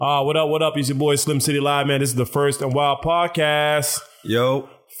What up, what up? It's your boy Slim City Live, man. This is the First and Wild podcast. Yo.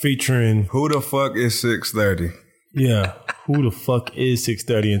 Featuring... Who the fuck is 630? Yeah. Who the fuck is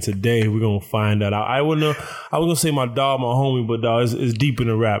 630? And today we're going to find out. I was going to say my dog, my homie, but dog, it's deep in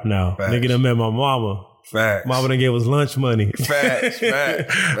the rap now. Facts. Nigga done met my mama. Facts. Mama done gave us lunch money. Facts.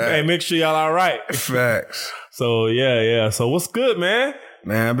 Hey, make sure y'all all right. Facts. So, yeah. So what's good, man?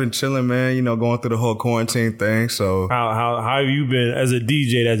 Man, I've been chilling, man, going through the whole quarantine thing, so... How have you been, as a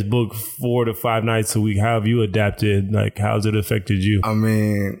DJ that's booked 4 to 5 nights a week, how have you adapted? Like, how's it affected you? I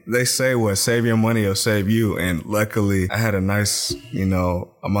mean, they say save your money or save you, and luckily, I had a nice,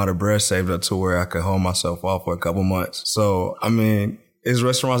 amount of bread saved up to where I could hold myself off for a couple months. So, I mean... It's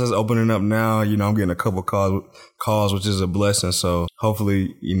restaurants that's opening up now. I'm getting a couple calls, which is a blessing. So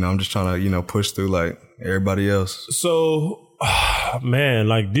hopefully, I'm just trying to, push through like everybody else. So, man,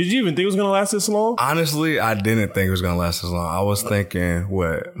 like, did you even think it was going to last this long? Honestly, I didn't think it was going to last this long. I was thinking,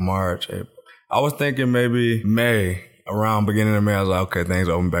 March, April. I was thinking maybe May. Around beginning of May, I was like, okay, things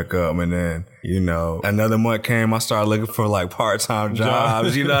open back up. And then, another month came, I started looking for like part-time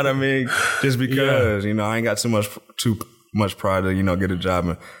jobs, you know what I mean? Just because, I ain't got too much pride to, get a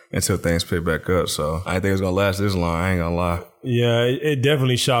job until things pick back up. So I didn't think it was going to last this long. I ain't going to lie. Yeah, it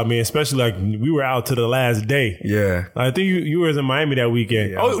definitely shocked me, especially like we were out to the last day. Yeah. I think you were in Miami that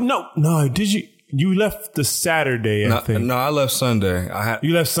weekend. Yeah. Oh, no. Did you? You left the Saturday, I think. No, I left Sunday.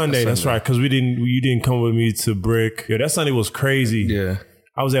 You left Sunday, that's right, because you didn't come with me to Brick. Yeah, that Sunday was crazy. Yeah.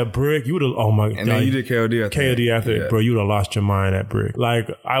 I was at Brick. You would have, oh my God. And then you did KOD after. KOD after, yeah. Bro, you would have lost your mind at Brick. Like,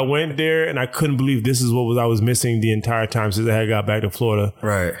 I went there and I couldn't believe this is what I was missing the entire time since I had got back to Florida.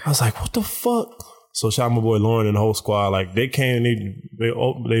 Right. I was like, what the fuck? So shout out my boy Lauren and the whole squad. Like, they came and they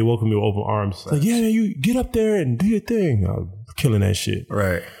welcomed me with open arms. Like, yeah, you get up there and do your thing. I was killing that shit.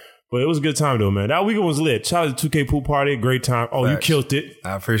 Right. But it was a good time though, man. That weekend was lit. Shout out to 2K Pool Party. Great time. Oh, Facts. You killed it.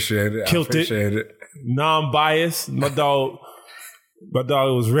 I appreciate it. Killed it. Non-biased. My dog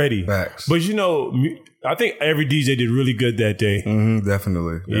was ready. Facts. But I think every DJ did really good that day. Mm-hmm,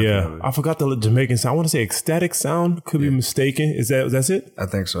 definitely. Yeah. I forgot the Jamaican sound. I want to say ecstatic sound. Could be mistaken. That's it? I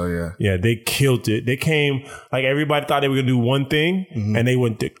think so, yeah. Yeah, they killed it. They came, like everybody thought they were going to do one thing, and they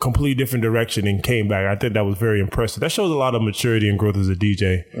went a completely different direction and came back. I think that was very impressive. That shows a lot of maturity and growth as a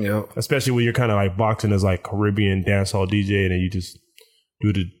DJ. Yep. Especially when you're kind of like boxing as like Caribbean dancehall DJ and then you just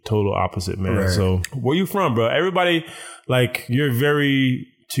do the total opposite, man. Right. So where you from, bro? Everybody, like, you're very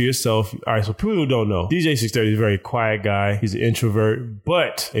to yourself. All right, so people who don't know, DJ 630 is a very quiet guy. He's an introvert.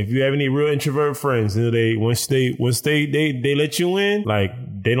 But if you have any real introvert friends, once they let you in, like,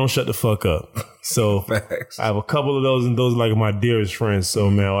 they don't shut the fuck up. So Facts. I have a couple of those, and those are like my dearest friends. So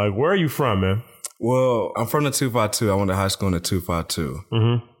man, like, where are you from, man? Well, I'm from the 252. I went to high school in the 252.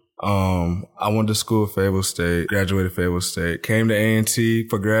 Mm-hmm. I went to school at Fayetteville State, graduated Fayetteville State, came to A&T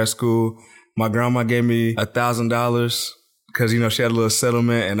for grad school. My grandma gave me $1,000 because, she had a little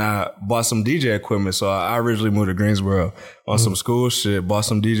settlement and I bought some DJ equipment. So I originally moved to Greensboro on some school shit, bought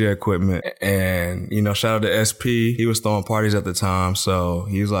some DJ equipment and, shout out to SP. He was throwing parties at the time. So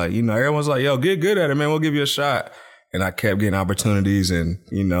he was like, everyone's like, yo, get good at it, man. We'll give you a shot. And I kept getting opportunities and,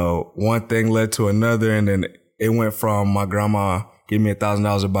 one thing led to another. And then it went from my grandma give me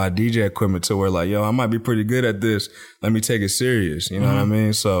 $1,000 to buy DJ equipment to where like, yo, I might be pretty good at this. Let me take it serious. You know what I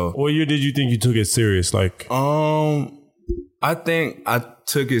mean? So what year did you think you took it serious? Like, I think I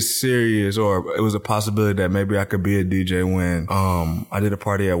took it serious, or it was a possibility that maybe I could be a DJ when I did a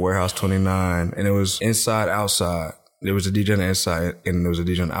party at Warehouse 29 and it was inside, outside. There was a DJ on the inside and there was a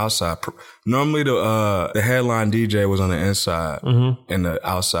DJ on the outside. Normally the headline DJ was on the inside and the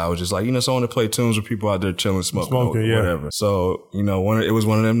outside was just like, someone to play tunes with people out there chilling, smoking whatever. So, it was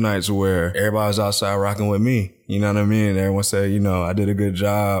one of them nights where everybody was outside rocking with me. You know what I mean? And everyone said, I did a good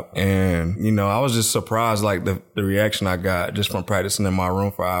job. And, I was just surprised, like the reaction I got just from practicing in my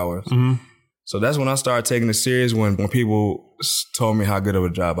room for hours. Mm-hmm. So that's when I started taking it serious when people told me how good of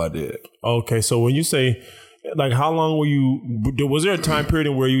a job I did. Okay. So when you say, like, how long was there a time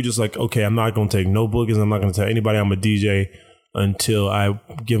period where you just like, okay, I'm not going to take no bookings. I'm not going to tell anybody I'm a DJ until I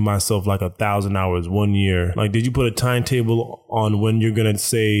give myself like 1,000 hours 1 year. Like, did you put a timetable on when you're going to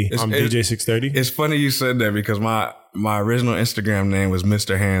say I'm DJ 630? It's funny you said that because my original Instagram name was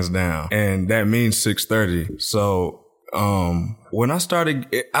Mr. Hands Down and that means 630. So, when I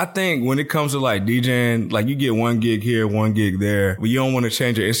started, I think when it comes to like DJing, like you get one gig here, one gig there, but you don't want to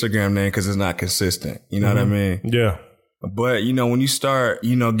change your Instagram name because it's not consistent. You know what I mean? Yeah. But, when you start,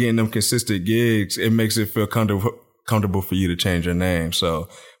 getting them consistent gigs, it makes it feel comfortable for you to change your name. So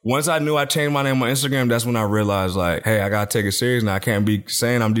once I knew I changed my name on Instagram, that's when I realized like, hey, I gotta take it serious now. I can't be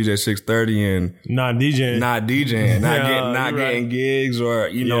saying I'm DJ 630 and not DJing, not getting gigs or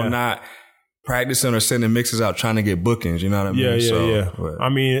not practicing or sending mixes out trying to get bookings. You know what I mean? Yeah. But, I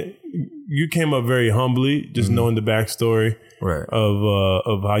mean, you came up very humbly, just knowing the backstory. Right.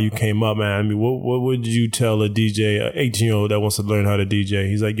 Of how you came up, man. I mean, what would you tell a DJ, an 18-year-old that wants to learn how to DJ?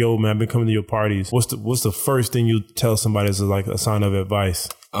 He's like, yo, man, I've been coming to your parties. What's the first thing you tell somebody as like a sign of advice?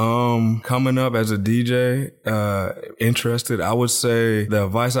 Coming up as a DJ, interested, I would say the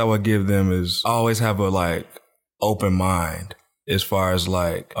advice I would give them is always have a like open mind as far as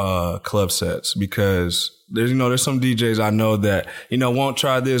like club sets, because there's some DJs I know that, won't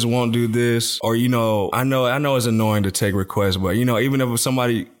try this, won't do this, or, I know it's annoying to take requests, but, even if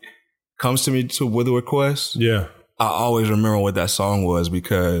somebody comes to me with a request, I always remember what that song was,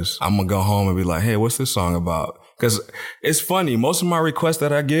 because I'm going to go home and be like, hey, what's this song about? Because it's funny. Most of my requests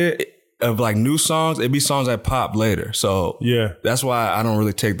that I get of like new songs, it'd be songs that pop later. So that's why I don't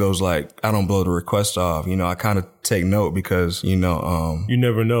really take those, like, I don't blow the request off. I kind of take note because, you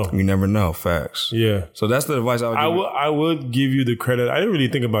never know. You never know. Facts. Yeah. So that's the advice I would give. I would give you the credit. I didn't really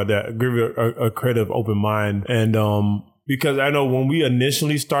think about that. Give you a credit of open mind. And, because I know when we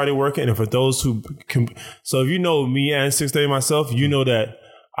initially started working, and for those who can, so if you know me and 630 myself, you know that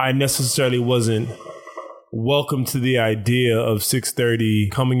I necessarily wasn't welcome to the idea of 630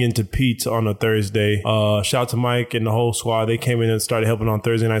 coming into Pete's on a Thursday. Shout out to Mike and the whole squad. They came in and started helping on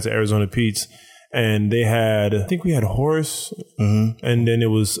Thursday nights at Arizona Pete's. And they had, I think we had Horace, and then it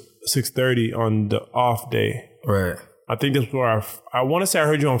was 630 on the off day. Right. I think that's where I want to say I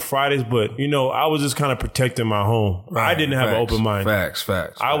heard you on Fridays, but, I was just kind of protecting my home. Right. I didn't have an open mind. Facts.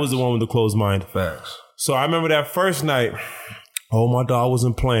 I was the one with the closed mind. Facts. So I remember that first night, my dog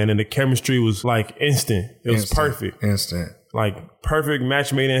wasn't playing, and the chemistry was like instant. It was perfect. Instant. Like perfect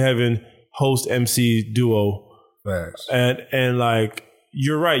match made in heaven, host MC duo. Facts. And like,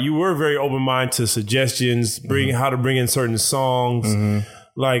 you're right. You were very open minded to suggestions, how to bring in certain songs.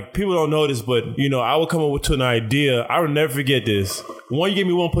 Like, people don't know this, but, I would come up with an idea. I would never forget this. You gave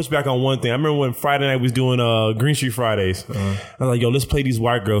me one pushback on one thing. I remember when Friday night was doing Green Street Fridays. I was like, yo, let's play these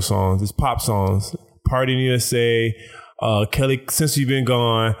white girl songs, these pop songs. Party in the USA, Kelly, Since You've Been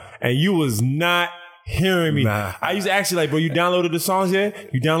Gone. And you was not hearing me. Nah. I used to ask you, like, bro, you downloaded the songs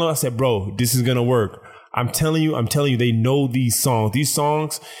yet? You downloaded? I said, bro, this is going to work. I'm telling you, they know these songs. These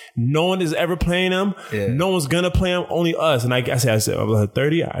songs, no one is ever playing them. Yeah. No one's going to play them, only us. And I said, I was like,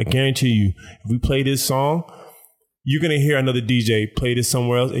 30, I guarantee you, if we play this song, you're going to hear another DJ play this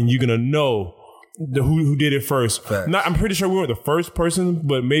somewhere else, and you're going to know who did it first. I'm pretty sure we weren't the first person,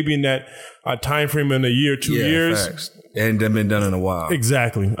 but maybe in that time frame in a year, 2 years. Facts. It hadn't been done in a while.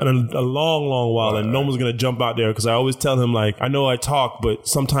 Exactly. In a long, long while. And no one's going to jump out there, because I always tell him, like, I know I talk, but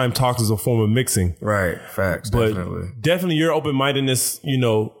sometimes talk is a form of mixing. Right. Facts. But definitely your open-mindedness,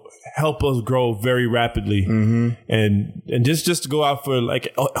 help us grow very rapidly. And just to go out for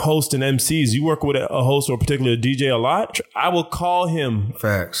like host and MCs, you work with a host or a particular DJ a lot. I will call him.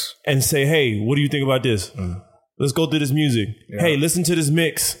 Facts. And say, hey, what do you think about this? Let's go through this music. Yeah. Hey, listen to this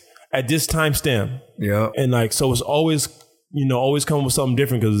mix at this timestamp. Yeah. And like, so it's always, always coming with something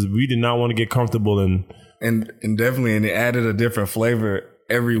different, because we did not want to get comfortable and definitely, and it added a different flavor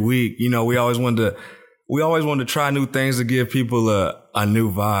every week. We always wanted to try new things to give people a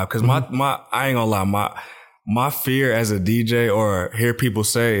new vibe. Cause I ain't gonna lie, my fear as a DJ or hear people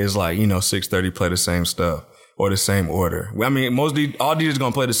say is like, 630 play the same stuff or the same order. I mean, all DJs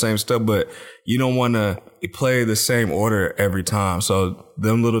gonna play the same stuff, but you don't want to play the same order every time. So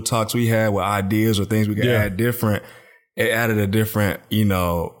them little talks we had with ideas or things we could add different, it added a different,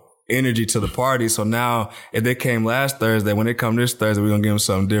 energy to the party. So now if they came last Thursday, when they come this Thursday, we're going to give them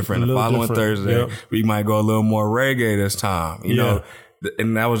something different. The following Thursday, we might go a little more reggae this time, you know.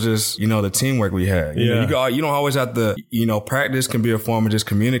 And that was just, the teamwork we had. You know, you don't always have to, practice can be a form of just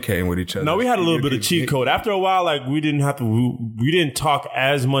communicating with each other. No, we had a little bit of cheat code. After a while, like, we didn't talk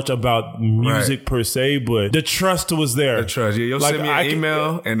as much about music per se, but the trust was there. The trust. Yeah, you'll send me an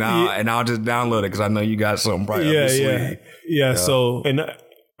email and I'll just download it, because I know you got something right up your sleeve. Yeah. So, and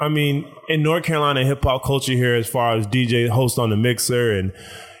I mean, in North Carolina hip hop culture here, as far as DJ host on the mixer and,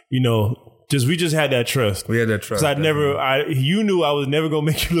 we just had that trust. We had that trust. Because you knew I was never going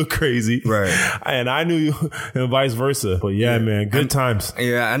to make you look crazy. Right. And I knew you, and vice versa. But man, good times.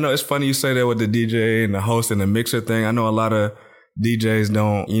 Yeah, I know it's funny you say that with the DJ and the host and the mixer thing. I know a lot of DJs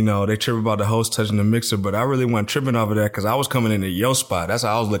don't, they trip about the host touching the mixer, but I really wasn't tripping over that because I was coming into your spot. That's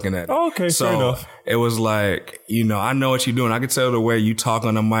how I was looking at it. Oh, okay, so fair enough. It was like, I know what you're doing. I could tell the way you talk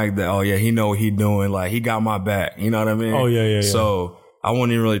on the mic that, oh yeah, he know what he doing. Like, he got my back. You know what I mean? Oh, yeah. So I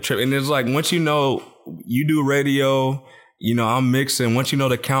wasn't even really tripping. And it's like, once you do radio, I'm mixing. Once you know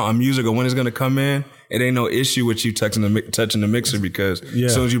the count on music or when it's going to come in, it ain't no issue with you touching the mixer because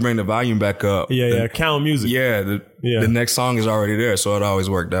as soon as you bring the volume back up. Count music. The next song is already there. So it always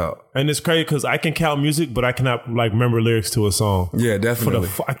worked out. And it's crazy because I can count music, but I cannot remember lyrics to a song. Yeah, definitely.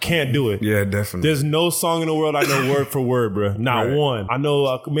 I can't do it. Yeah, definitely. There's no song in the world I know word for word, bro. Not one. I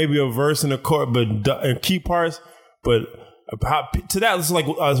know maybe a verse and a chord, but and key parts, but to that, it's like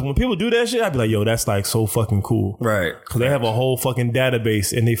when people do that shit, I'd be like, yo, that's like so fucking cool. Right. Because they have a whole fucking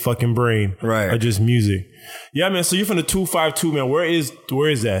database in their fucking brain. Right. Of just music. Yeah, man. So you're from the 252, man. Where is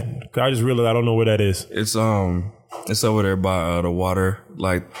that? I just realized I don't know where that is. It's over there by the water.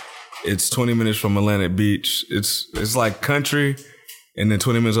 Like, it's 20 minutes from Atlantic Beach. It's like country. And then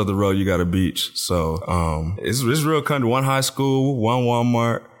 20 minutes up the road, you got a beach. So, it's real country. One high school, one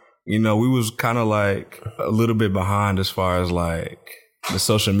Walmart. We was kind of like a little bit behind as far as like the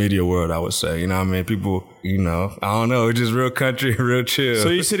social media world, I would say. You know what I mean? People, I don't know. It's just real country, real chill. So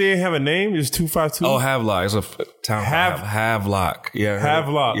you said they didn't have a name? It's 252? Oh, Havelock. It's a town. Havelock. Yeah.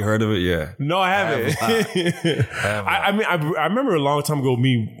 Havelock. You heard of it? Yeah. No, I haven't. I remember a long time ago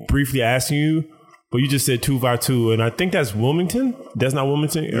me briefly asking you, but you just said 252, and I think that's Wilmington? That's not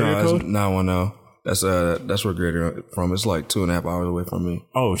Wilmington area code? That's 910. That's where Greater from. It's like 2.5 hours away from me.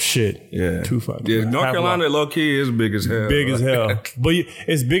 Oh shit! Yeah, 252. Yeah, North Carolina, low key is big as hell. Big as hell, but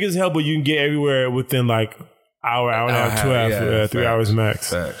it's big as hell. But you can get everywhere within like hour and a half, 2 hours, 3 hours max.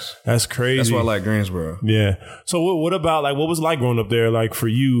 Facts. That's crazy. That's why I like Greensboro. Yeah. So what about like what was it like growing up there? Like for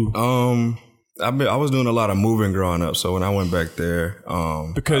you? I was doing a lot of moving growing up. So when I went back there,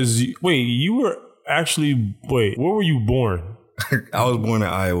 because you were actually where were you born? I was born in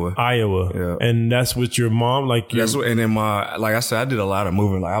Iowa. Yeah. And that's with your mom? And then like I said, I did a lot of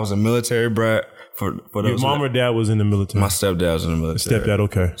moving. Like I was a military brat for those. Your mom or dad was in the military? My stepdad was in the military. Stepdad,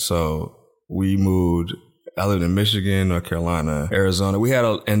 okay. So we moved. I lived in Michigan, North Carolina, Arizona.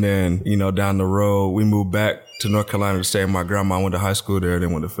 And then, down the road, we moved back to North Carolina to stay with my grandma. I went to high school there,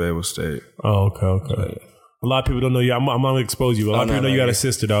 then went to Fayetteville State. Oh, okay. Yeah. A lot of people don't know you. I'm gonna expose you. A lot of people know you got a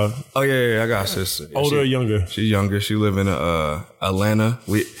sister, dog. Oh yeah, I got a sister. Older or younger? She's younger. She live in Atlanta.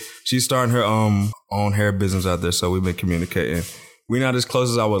 She's starting her own hair business out there, so we've been communicating. We're not as close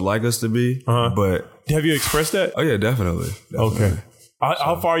as I would like us to be, but have you expressed that? Oh yeah, definitely. Okay.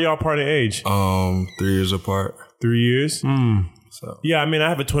 How far are y'all apart in age? 3 years apart. 3 years? So yeah, I mean, I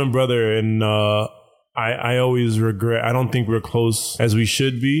have a twin brother, and I always regret. I don't think we're close as we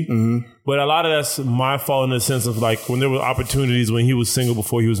should be. Mm-hmm. But a lot of that's my fault in the sense of like when there were opportunities when he was single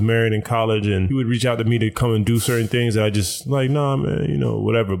before he was married in college, and he would reach out to me to come and do certain things that I just like, nah, man,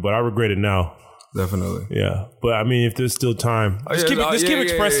 whatever. But I regret it now. Definitely. Yeah. But I mean, if there's still time, just keep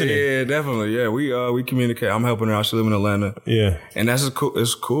expressing it. Yeah, definitely. Yeah, we communicate. I'm helping her out. She live in Atlanta. Yeah. And that's cool.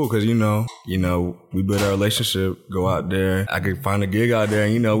 It's cool because, we build our relationship, go out there. I could find a gig out there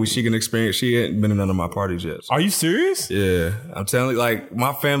and, she can experience. She ain't been in none of my parties yet. So. Are you serious? Yeah. I'm telling you, like,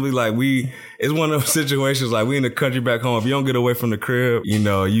 my family, like, it's one of those situations, like, we in the country back home. If you don't get away from the crib, you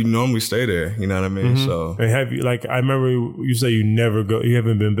normally stay there. You know what I mean? Mm-hmm. So. And have you, like, I remember you say you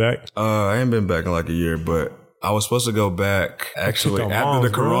haven't been back? I ain't been back in like a year, but I was supposed to go back actually after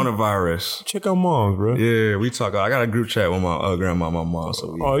the coronavirus. Check out moms, bro. Yeah, we talk. I got a group chat with my grandma, my mom.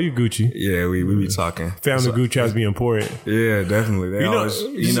 So you Gucci? Yeah, we be talking. Family group chats be important. Yeah, definitely. They always,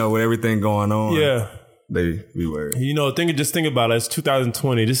 with everything going on. Yeah. They be worried. Think about it. It's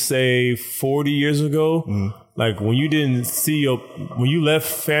 2020. Just say 40 years ago. Mm. Like when you didn't see when you left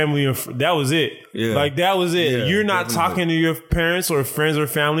family, that was it. Yeah. Like that was it. Yeah, you're not talking to your parents or friends or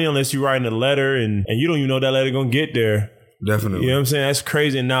family unless you're writing a letter and you don't even know that letter gonna get there. Definitely. You know what I'm saying? That's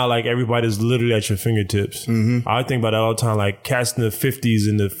crazy. And now, like, everybody's literally at your fingertips. Mm-hmm. I think about that all the time. Like, cats in the 50s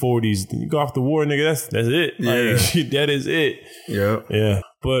and the 40s, you go off the war, nigga, that's it. Like, that is it. Yeah. Yeah.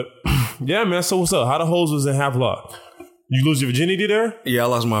 But, yeah, man, so what's up? How the hoes was in Havelock? You lose your virginity there? Yeah, I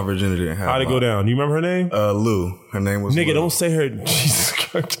lost my virginity in Havelock. How'd it go down? Do you remember her name? Lou. Her name was Nigga, Lou. don't say her. Jesus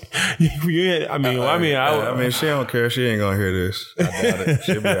Christ. I mean, she don't care. She ain't gonna hear this. I doubt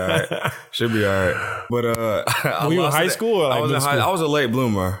it. She'll be all right. But were you in high school? Or like I was a late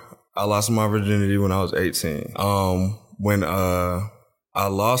bloomer. I lost my virginity when I was 18. When I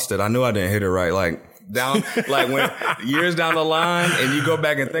lost it, I knew I didn't hit it right. Like when years down the line, and you go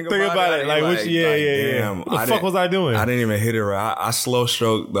back and think about it. Damn, what the fuck was I doing? I didn't even hit it right. I slow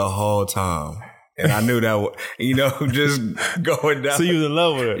stroked the whole time. And I knew that, just going down. So you was in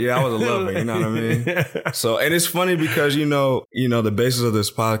love with her. Yeah, I was in love with her. You know what I mean? So, and it's funny because, the basis of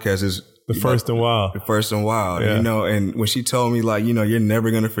this podcast is the first and wild. The first and wild, Yeah. And when she told me like, you're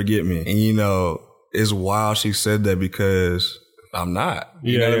never going to forget me. And, it's wild she said that because I'm not.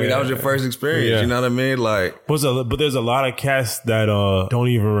 You know what I mean? That was your first experience. Yeah. You know what I mean? Like, but there's a lot of cats that don't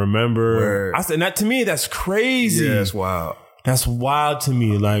even remember. Word. I said, and that to me, that's crazy. yeah, it's wild. That's wild to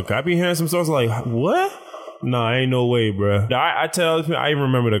me. Like, I be hearing some stories like, what? Nah, ain't no way, bro. I tell other people, I even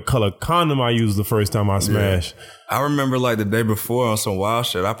remember the color condom I used the first time I smashed. I remember like the day before on some wild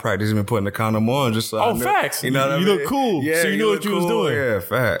shit, I practiced even putting the condom on just so I knew. Facts. You know what I mean? You look cool. Yeah, So you knew what you was doing. Yeah,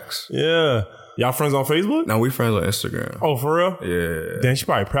 facts. Yeah. Y'all friends on Facebook? Now we friends on Instagram. Oh, for real? Yeah. Then she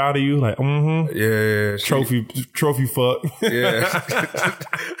probably proud of you. Like, Yeah. trophy fuck. Yeah.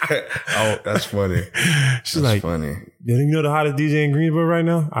 Oh, that's funny. She's that's like, funny. you know the hottest DJ in Greensboro right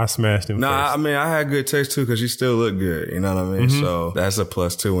now? I smashed him Nah, first. I mean, I had good taste too because she still looked good. You know what I mean? So that's a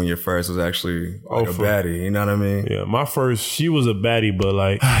plus too when your first was actually like a baddie. You know what I mean? Yeah, my first, she was a baddie, but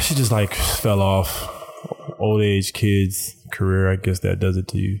like, she just like fell off. Old age kids career, I guess that does it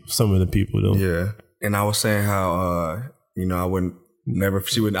to you. Some of the people though. Yeah. And I was saying how, I would never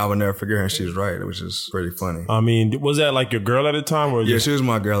forget her and she was right, which is pretty funny. I mean, was that like your girl at the time? Or Yeah, she was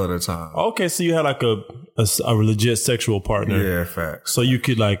my girl at the time. Okay, so you had like a legit sexual partner. Yeah, facts. So you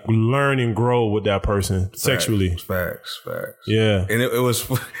could like learn and grow with that person sexually. Facts. Yeah. And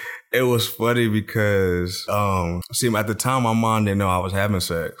it was funny because, at the time my mom didn't know I was having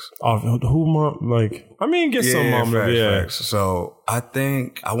sex. Who mom? Like, I mean, get some mom. Facts. So I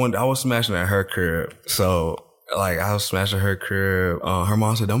think I was smashing at her crib. So like I was smashing her crib. Her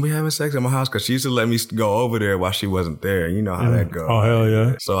mom said, "Don't be having sex at my house," because she used to let me go over there while she wasn't there. You know how that goes. Oh hell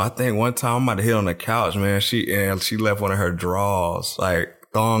yeah! So I think one time I might have hit on the couch, man. She left one of her drawers, like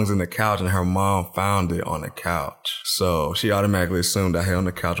thongs in the couch, and her mom found it on the couch. So she automatically assumed I hit on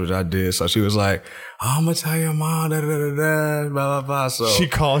the couch, which I did. So she was like, "Oh, I'm gonna tell your mom, da da da da, blah blah blah." So she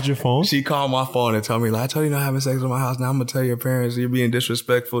called your phone. She called my phone and told me, like, "I told you not having sex in my house. Now I'm gonna tell your parents you're being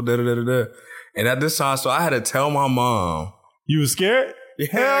disrespectful, da da da da da." And at this time, so I had to tell my mom. You was scared?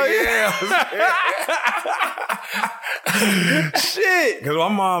 Hell yeah. Shit. Because my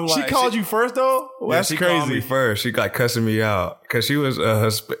mom, like, she called you first though? Well, that's she crazy. Called me first. She like cussing me out because she was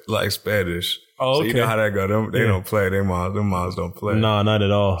like Spanish. Oh, okay. So you know how that go. They don't play. Them moms don't play. Nah, not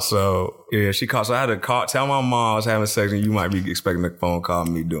at all. So yeah, she called. So I had to tell my mom I was having sex, and you might be expecting a phone call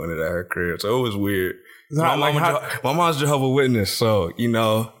me doing it at her crib. So it was weird. My mom's Jehovah's Witness, so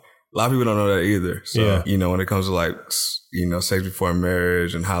a lot of people don't know that either. So, when it comes to like, sex before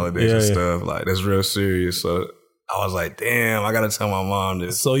marriage and holidays and stuff, like that's real serious. So I was like, damn, I got to tell my mom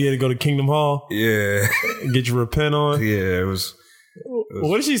this. So you had to go to Kingdom Hall? Yeah. Get your repent on? Yeah, it was.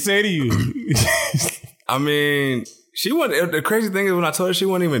 What did she say to you? I mean, she wasn't, the crazy thing is when I told her, she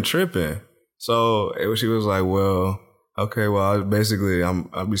wasn't even tripping. So she was like, well, okay, well, basically, I'm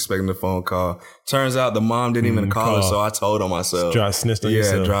expecting the phone call. Turns out the mom didn't even call her, so I told on myself. Dry snitched on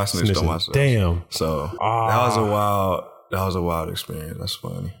yourself. Yeah, dry snitched on myself. Damn. So that was a wild experience. That's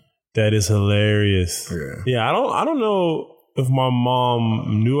funny. That is hilarious. Yeah. I don't know if my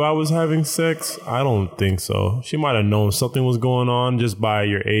mom knew I was having sex. I don't think so. She might have known something was going on just by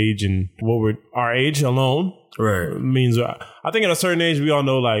your age and our age alone. Right. Means I think at a certain age we all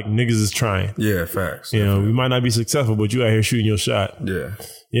know like niggas is trying. Yeah, facts. You know, we might not be successful, but you out here shooting your shot. Yeah.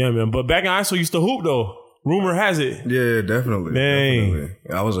 Yeah, man. But back in high school, you used to hoop though. Rumor has it. Yeah, definitely. Dang. Definitely.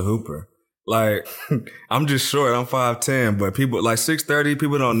 I was a hooper. Like, I'm just short. I'm 5'10", but people like 6'30",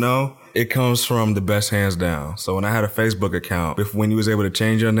 people don't know. It comes from the best hands down. So when I had a Facebook account, when you was able to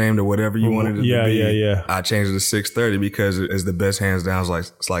change your name to whatever you wanted it to be, I changed it to 630 because it's the best hands down.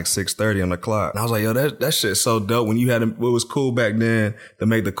 It's like 630 on the clock. And I was like, yo, that shit's so dope. When you had what was cool back then to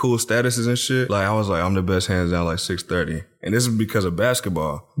make the cool statuses and shit, like I was like, I'm the best hands down, like 630. And this is because of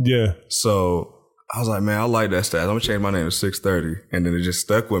basketball. Yeah. So I was like, man, I like that stat. I'm gonna change my name to 630. And then it just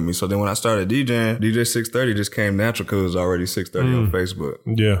stuck with me. So then when I started DJing, DJ 630 just came natural because it was already 630 on Facebook.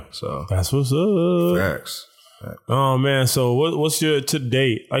 Yeah. So that's what's up. Facts. Oh man, so what's your to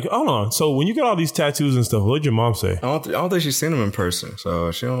date? Like, hold on. So when you got all these tattoos and stuff, what did your mom say? I don't think she's seen them in person.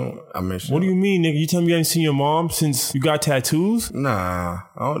 So she don't. I mean, what do you mean, nigga? You tell me you haven't seen your mom since you got tattoos? Nah,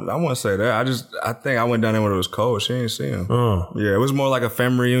 I wouldn't say that. I think I went down there when it was cold. She didn't see him. Yeah, it was more like a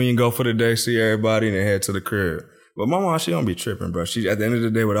family reunion. Go for the day, see everybody, and then head to the crib. But my mom, she don't be tripping, bro. She at the end of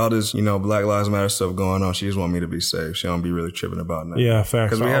the day, with all this, Black Lives Matter stuff going on, she just want me to be safe. She don't be really tripping about nothing. Yeah, facts.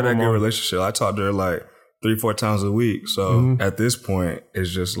 Because we had that good relationship. I talked to her like 3-4 times a week. So at this point,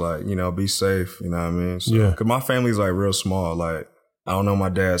 it's just like, be safe. You know what I mean? So, cause my family's like real small. Like I don't know my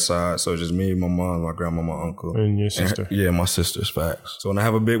dad's side, so it's just me, my mom, my grandma, my uncle, and your sister. My sister's facts. So when I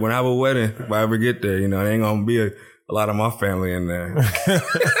have a wedding, if I ever get there, it ain't gonna be a lot of my family in there.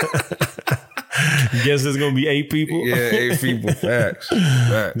 Guess there's gonna be 8 people. Yeah, 8 people. Facts.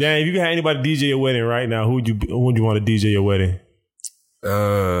 Damn, if you had anybody DJ your wedding right now, who would you want to DJ your wedding?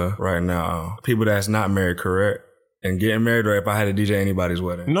 Right now, people that's not married, correct? And getting married, or if I had to DJ anybody's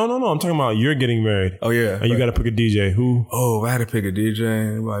wedding? No. I'm talking about you're getting married. Oh, yeah. And you got to pick a DJ. Who? Oh, if I had to pick a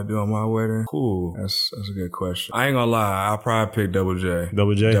DJ, anybody doing my wedding? Cool. That's a good question. I ain't gonna lie. I'll probably pick Double J.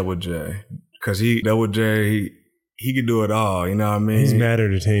 Double J? Double J. Because Double J, he can do it all. You know what I mean? He's mad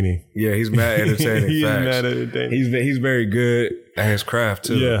entertaining. Yeah, he's mad entertaining. He's facts. mad entertaining. He's very good at his craft,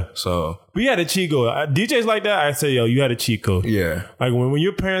 too. Yeah. So. But you had a cheat code. DJs like that, I say, yo, you had a cheat code. Yeah. Like when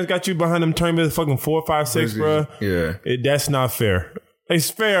your parents got you behind them turntables, fucking 4, 5, 6, bro. Yeah. That's not fair. It's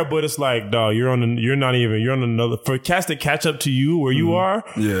fair, but it's like, dog, you're on another, for cats to catch up to you where you are.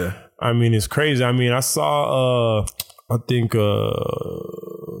 Yeah. I mean, it's crazy. I mean, I saw, I think,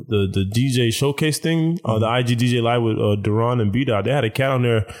 the DJ showcase thing, the IG DJ Live with Duran and B-Dot. They had a cat on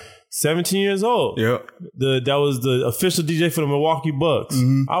there, 17 years old. Yep. That was the official DJ for the Milwaukee Bucks.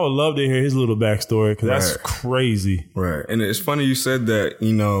 I would love to hear his little backstory because that's crazy. Right. And it's funny you said that,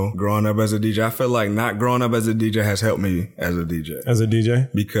 growing up as a DJ. I feel like not growing up as a DJ has helped me as a DJ. As a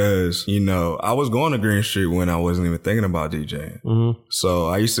DJ? Because, I was going to Green Street when I wasn't even thinking about DJing. So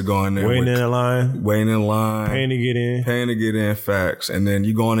I used to go in there waiting in line. Paying to get in, facts. And then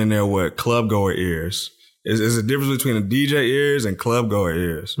you going in there with club goer ears. There's a difference between a DJ ears and club goer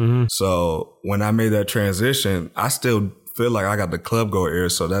ears. So when I made that transition, I still feel like I got the club goer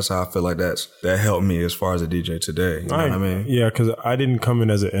ears. So that's how I feel like that helped me as far as a DJ today. You know what I mean? Yeah, because I didn't come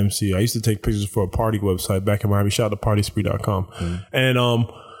in as an MC. I used to take pictures for a party website back in Miami. Shout out to partyspree.com. And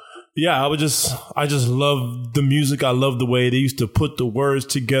yeah, I just love the music. I love the way they used to put the words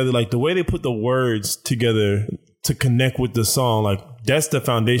together, like the way they put the words together to connect with the song. Like that's the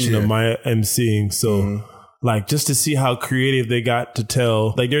foundation of my MCing. So like just to see how creative they got to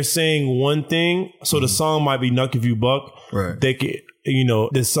tell, like they're saying one thing. So the song might be Knuck If You Buck. Right. They can,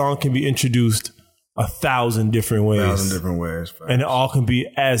 this song can be introduced 1,000 different ways. 1,000 different ways. Facts. And it all can be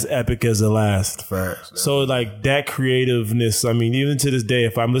as epic as the last. Facts. So like that creativeness, I mean, even to this day,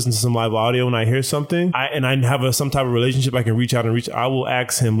 if I'm listening to some live audio and I hear something, I have some type of relationship, I can reach out and I will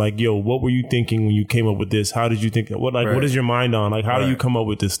ask him like, yo, what were you thinking when you came up with this? How did you think that? What is your mind on? Like, how do you come up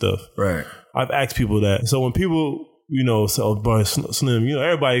with this stuff? Right. I've asked people that. So when people, say, oh, boy, Slim,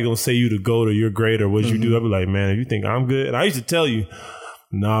 everybody gonna say you the GOAT or you're great or what you do. I'll be like, man, if you think I'm good. And I used to tell you,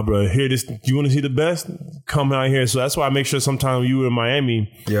 nah, bro, hear this. You want to see the best? Come out here. So that's why I make sure sometimes you were in Miami.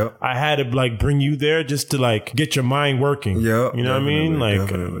 Yep. I had to like bring you there just to like get your mind working. Yep. You know what I mean?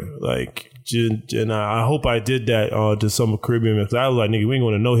 And I hope I did that to some Caribbean because I was like, nigga, we ain't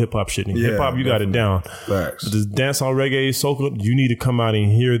going to know hip hop shit. Hip hop, you got it down. Facts. But this dancehall, reggae, soca, you need to come out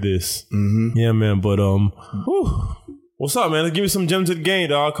and hear this. Yeah, man. But whew. What's up, man? Give me some gems of the game,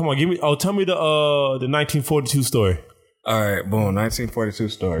 dog. Come on, tell me the 1942 story. All right, boom, 1942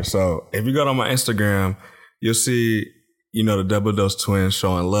 story. So if you go on my Instagram, you'll see, the Double Dose Twins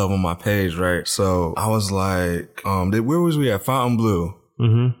showing love on my page, right? So I was like, where was we at? Fontainebleau.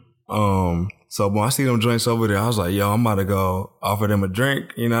 So when I see them joints over there, I was like, yo, I'm about to go offer them a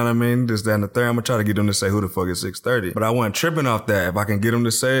drink. You know what I mean? This, that, and the third. I'm going to try to get them to say who the fuck is 630. But I wasn't tripping off that. If I can get them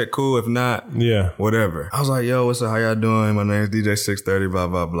to say it, cool. If not, whatever. I was like, yo, what's up? How y'all doing? My name's DJ 630, blah,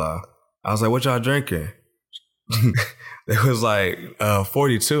 blah, blah. I was like, what y'all drinking? It was like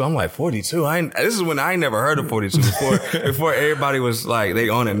 42. I'm like, 42? This is when I ain't never heard of 42 before everybody was like, they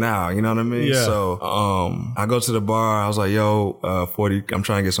on it now. You know what I mean? Yeah. So I go to the bar. I was like, yo, 40. I'm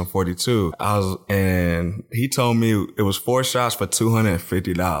trying to get some 42. And he told me it was 4 shots for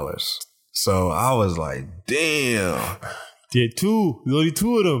 $250. So I was like, damn. Yeah, two. There's only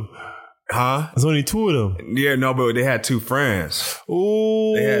 2 of them. Huh? There's only 2 of them. Yeah, no, but they had 2 friends.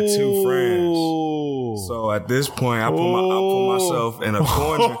 Ooh. They had 2 friends. So at this point, I put myself in a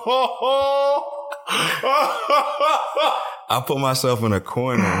corner. I put myself in a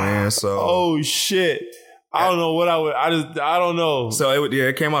corner, man. So. Oh shit! I don't know what I would. I don't know. So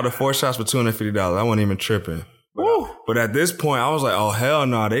it came out to 4 shots for $250. I wasn't even tripping. But at this point, I was like, oh, hell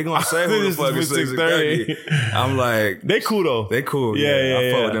no. They gonna say who the fuck is 630. I'm like... They cool, though. They cool. Yeah.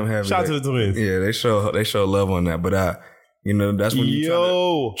 I fuck with them heavy. Shout out to the Twins. Yeah, they show love on that. But that's when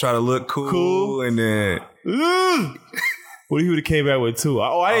you try to look cool. And then... What if you would have came back with 2?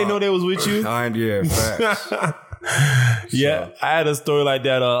 I didn't know they was with you. Yeah, facts. Yeah, I had a story like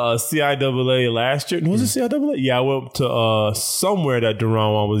that. CIAA last year. Was it CIAA? Yeah, I went to somewhere that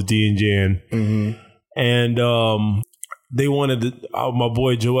Duran one was D&J in. And they wanted to, my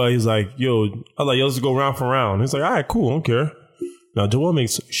boy Joel, he's like, yo, I was like, yo, let's go round for round. He's like, all right, cool, I don't care. Now, Joel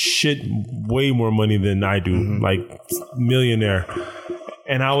makes shit way more money than I do, like millionaire.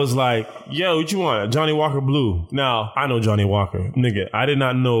 And I was like, yo, what you want? Johnny Walker Blue. Now, I know Johnny Walker. Nigga, I did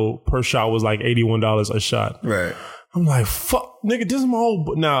not know per shot was like $81 a shot. Right. I'm like, fuck, nigga, this is my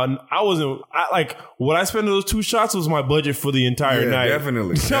whole... Now, what I spent on those 2 shots was my budget for the entire night.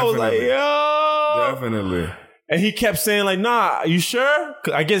 Definitely. So I was like, yo. Definitely. And he kept saying like, nah, you sure?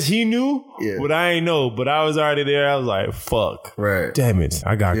 'Cause I guess he knew, but I ain't know. But I was already there. I was like, fuck. Right. Damn it.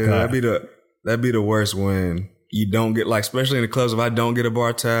 I got caught. That'd be the worst when you don't get, like, especially in the clubs, if I don't get a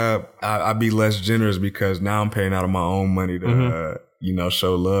bar tab, I'd be less generous because now I'm paying out of my own money to,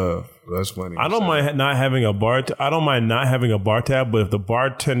 show love. That's funny. I don't mind not having a bar. I don't mind not having a bar tab, but if the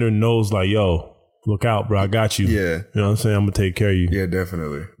bartender knows like, yo, look out, bro, I got you. Yeah. You know what I'm saying? I'm going to take care of you. Yeah,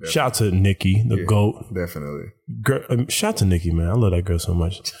 definitely. Shout out to Nikki, the GOAT. Definitely. Girl, shout out to Nikki, man. I love that girl so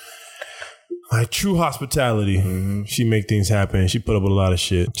much. Like, true hospitality. She make things happen. She put up with a lot of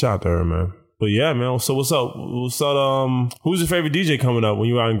shit. Shout out to her, man. But yeah, man. So what's up? Who's your favorite DJ coming up when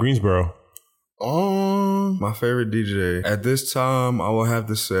you out in Greensboro? My favorite DJ at this time, I will have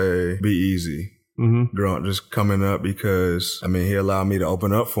to say Be Easy. Growing, just coming up because, I mean, he allowed me to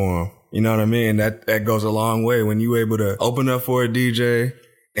open up for him. You know what I mean? That goes a long way when you able to open up for a DJ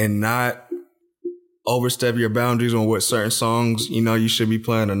and not overstep your boundaries on what certain songs, you should be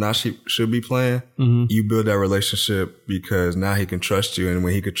playing or not should be playing. You build that relationship because now he can trust you. And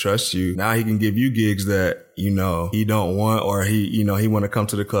when he could trust you, now he can give you gigs that, he don't want, or he want to come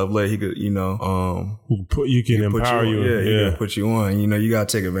to the club late. He could, you can empower you. Yeah, he can put you on. You got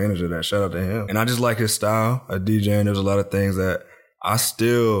to take advantage of that. Shout out to him. And I just like his style of DJing. There's a lot of things that I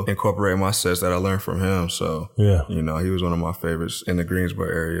still incorporate in my sets that I learned from him. So, he was one of my favorites in the Greensboro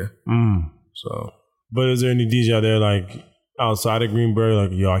area. So. But is there any DJ out there like outside of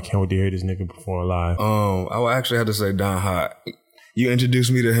Greenberg? Like, yo, I can't wait to hear this nigga perform live. I would actually have to say Don Hot. You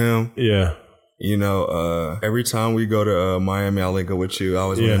introduced me to him. Yeah. Every time we go to Miami, I link up with you. I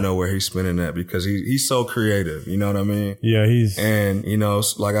always want to know where he's spinning at because he's so creative. You know what I mean? Yeah, and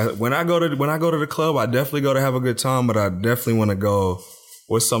when I go to the club, I definitely go to have a good time, but I definitely want to go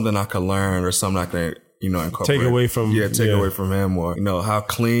with something I can learn or something I can incorporate. Take away from away from him, or how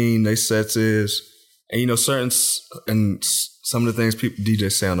clean they sets is. And, some of the things people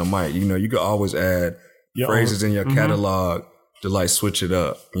DJs say on the mic, you could always add phrases in your catalog to like switch it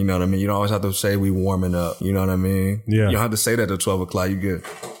up. You know what I mean? You don't always have to say we warming up. You know what I mean? Yeah. You don't have to say that at 12 o'clock. You could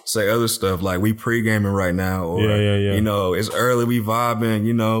say other stuff like we pre-gaming right now. Or, it's early, we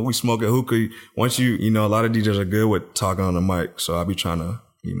vibing, we smoking hookah. Once a lot of DJs are good with talking on the mic. So I'll be trying to,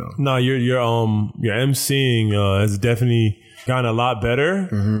 No, your emceeing has definitely gotten a lot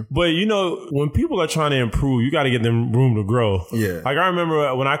better. But when people are trying to improve, you got to get them room to grow. Yeah. Like I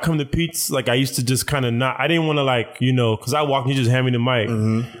remember when I come to Pete's, like I used to just kind of I didn't want to because I walk and you just hand me the mic.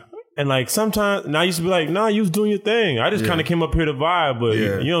 And like sometimes, now I used to be like, nah, you was doing your thing. I just kind of came up here to vibe, but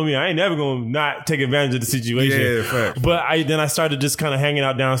you know what I mean? I ain't never going to not take advantage of the situation. Yeah, fact. But then I started just kind of hanging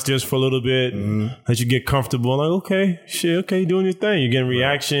out downstairs for a little bit, let you get comfortable. Like, okay, you're doing your thing. You're getting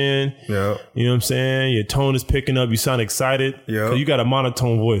reaction. Yeah. You know what I'm saying? Your tone is picking up. You sound excited. Yeah. You got a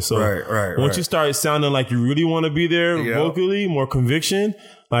monotone voice. So right. Once you start sounding like you really want to be there vocally, more conviction,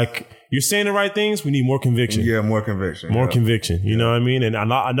 like you're saying the right things, we need more conviction. Yeah, more conviction. More conviction. You know what I mean? And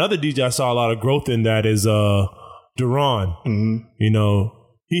another DJ I saw a lot of growth in that is Duran.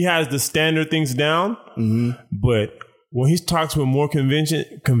 He has the standard things down, but when he talks with more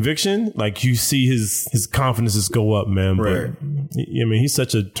conviction, like you see his confidences go up, man. Right. But he's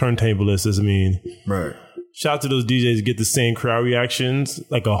such a turntablist. Right. Shout out to those DJs that get the same crowd reactions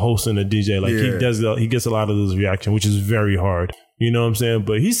like a host and a DJ. Like he gets a lot of those reactions, which is very hard. You know what I'm saying?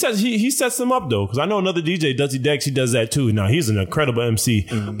 But he sets them up though, because I know another DJ, Dusty Dex, he does that too. Now he's an incredible MC,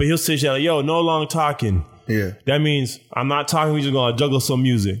 but he'll say like, "Yo, no long talking." Yeah, that means I'm not talking. We just gonna juggle some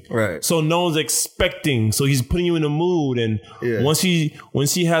music, right? So no one's expecting. So he's putting you in the mood, and once he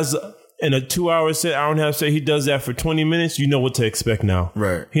has in a 2-hour set, hour and a half set, he does that for 20 minutes. You know what to expect now.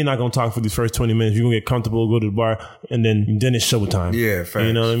 Right. He's not gonna talk for these first 20 minutes. You're gonna get comfortable, go to the bar, and then it's showtime. Yeah, facts.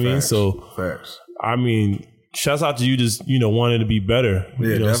 You know what I mean? So facts. Shouts out to you just, wanting to be better.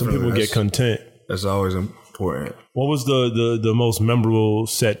 Yeah, some people get content. That's always important. What was the most memorable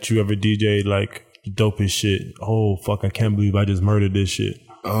set you ever DJ'd, like the dopest shit? Oh, fuck, I can't believe I just murdered this shit.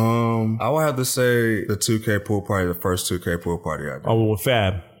 I would have to say the 2K pool party, the first 2K pool party I did. Oh, with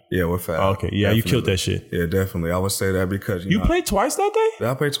Fab? Yeah, with Fab. Oh, okay, yeah, definitely. You killed that shit. Yeah, definitely. I would say that because, you played twice that day? Did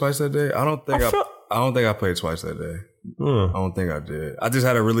I play twice that day? I don't think I don't think I played twice that day. I don't think I did. I just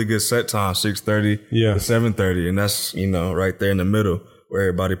had a really good set time, 6:30 to 7:30, and that's, you know, right there in the middle where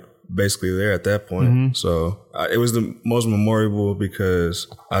everybody basically there at that point. So it was the most memorable because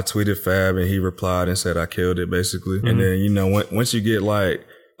I tweeted Fab and he replied and said I killed it basically. And then, you know, once you get like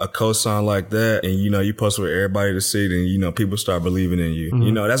a cosign like that and, you know, you post with everybody to see, then, you know, people start believing in you.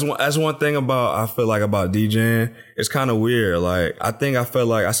 You know, that's one thing I feel like about DJing. It's kind of weird. Like, I felt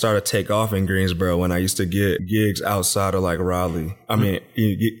like I started to take off in Greensboro when I used to get gigs outside of like Raleigh. I mean,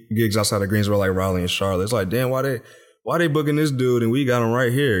 gigs outside of Greensboro, like Raleigh and Charlotte. It's like, damn, why they booking this dude and we got him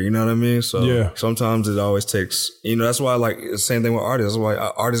right here? You know what I mean? So sometimes it always takes, you know, that's why like the same thing with artists. That's why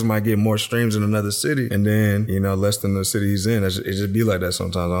artists might get more streams in another city and then, you know, less than the city he's in. It just be like that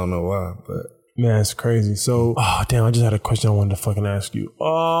sometimes. I don't know why, but. Man, it's crazy. So, I just had a question I wanted to fucking ask you.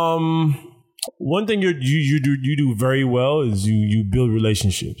 One thing you do very well is you build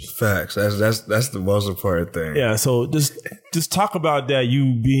relationships. Facts. That's the most important thing. Yeah. So just talk about that.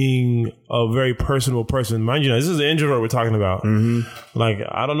 You being a very personal person, mind you. This is an introvert we're talking about. Like,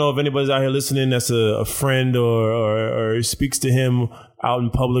 I don't know if anybody's out here listening that's a friend or speaks to him out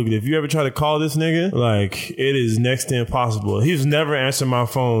in public. If you ever try to call this nigga, like, it is next to impossible. He's never answered my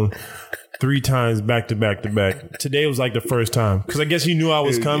phone 3 times back to back to back. Today was like the first time because I guess he knew I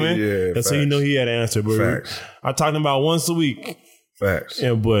was coming. That's so you know he had an answer. But I talked about once a week. Facts.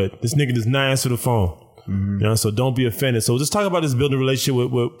 Yeah, but this nigga does not answer the phone. You know, so don't be offended. So just talk about this building a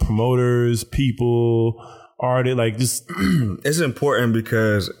relationship with promoters, people, artists. Like, just it's important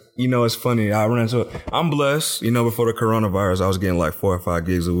because, you know, it's funny. I'm blessed. You know, before the coronavirus, I was getting like 4 or 5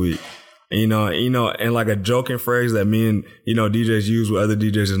 gigs a week. You know, and like a joking phrase that me and, you know, DJs use with other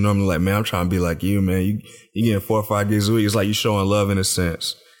DJs is normally like, man, I'm trying to be like you, man. You getting 4 or 5 gigs a week. It's like you showing love in a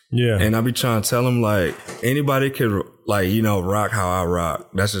sense. Yeah. And I be trying to tell them like anybody could like, you know, rock how I rock.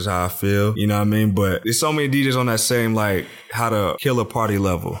 That's just how I feel. You know what I mean? But there's so many DJs on that same like how to kill a party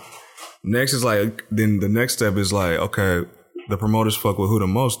level. Next is like, then the next step is like, okay, the promoters fuck with who the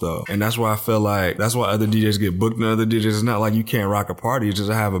most though. And that's why I feel like that's why other DJs get booked than other DJs. It's not like you can't rock a party. It's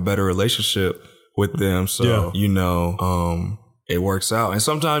just have a better relationship with them. So, you know, it works out. And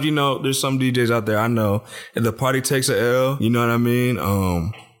sometimes, you know, there's some DJs out there I know if the party takes a L, you know what I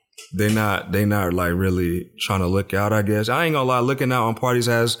mean? They not like really trying to look out, I guess. I ain't gonna lie, looking out on parties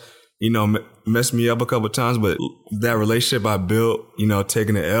has, you know, messed me up a couple of times, but that relationship I built, you know,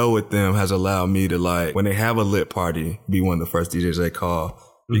 taking an L with them has allowed me to, like, when they have a lit party, be one of the first DJs they call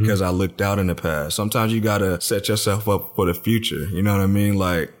because I looked out in the past. Sometimes you gotta set yourself up for the future. You know what I mean?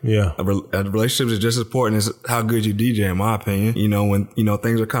 Like, a relationship is just as important as how good you DJ, in my opinion. You know, when, you know,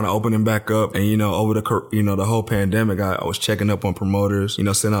 things are kind of opening back up and, you know, over the whole pandemic, I was checking up on promoters, you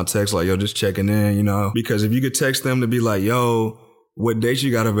know, sending out texts like, yo, just checking in, you know, because if you could text them to be like, yo, what dates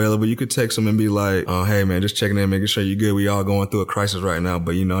you got available, you could text them and be like, hey man, just checking in, making sure you're good. We all going through a crisis right now,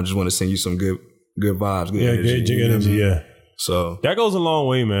 but, you know, I just want to send you some good vibes, good energy. Good energy, So that goes a long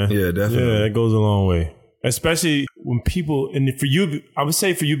way, man. Yeah, definitely. Yeah, that goes a long way. Especially when people, and for you, I would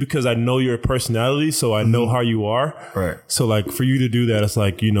say for you because I know your personality, so I know how you are. Right. So like for you to do that, it's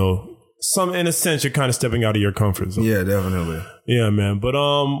like, you know, in a sense, you're kind of stepping out of your comfort zone. Yeah, definitely. Yeah, man. But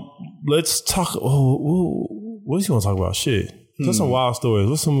let's talk. What do you want to talk about? Shit. Tell some wild stories.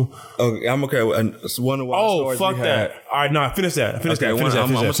 What's some? Okay, I'm okay. One of the wild stories. Oh, fuck that! All right, no, finish that. I'm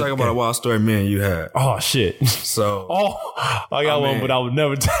gonna talk about a wild story me and you had. Oh shit! So, I got one, but I would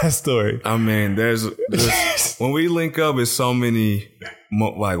never tell that story. I mean, there's when we link up, it's so many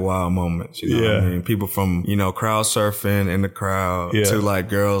like wild moments. You know what I mean? People from, you know, crowd surfing in the crowd to like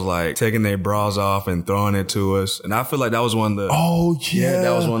girls like taking their bras off and throwing it to us, and I feel like that was one of the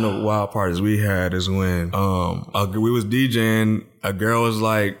that was one of the wild parties we had. Is when we was DJing. A girl was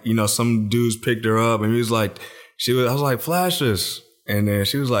like, you know, some dudes picked her up and he was like, I was like, flash us. And then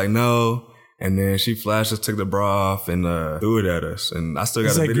she was like, no. And then she flashed us, took the bra off and threw it at us. And I still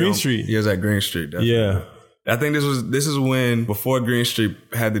got a video. Green Street. Yeah, it was at Green Street. Definitely. Yeah. I think this is when, before Green Street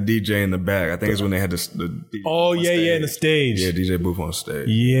had the DJ in the back. I think it's when they had the DJ in the stage. Yeah, DJ booth on stage.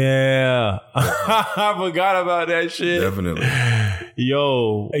 Yeah. I forgot about that shit. Definitely.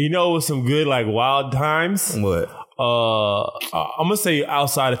 Yo, you know, with some good like wild times. What? I'm gonna say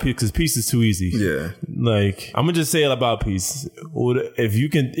outside of Peace because Peace is too easy. Yeah, like I'm gonna just say it about Peace. If you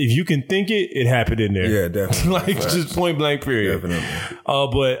can think it, it happened in there. Yeah, definitely. Like just point blank period. Definitely.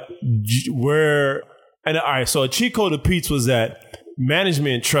 All right. So a cheat code of Peace was that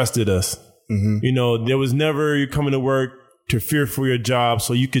management trusted us. You know, there was never you coming to work to fear for your job,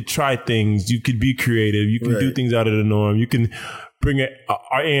 so you could try things, you could be creative, you can do things out of the norm, you can bring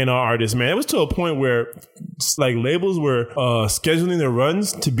our A&R artists, man. It was to a point where like labels were scheduling their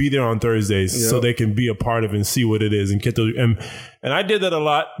runs to be there on Thursdays so they can be a part of it and see what it is and get those. And I did that a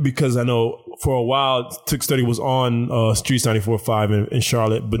lot because I know for a while Tix 30 was on Streets 94.5 in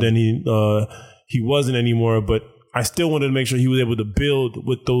Charlotte, but then he wasn't anymore. But I still wanted to make sure he was able to build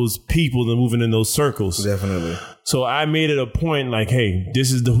with those people and moving in those circles. Definitely. So I made it a point like, hey,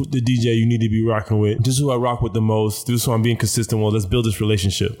 this is the DJ you need to be rocking with. This is who I rock with the most. This is who I'm being consistent with. Let's build this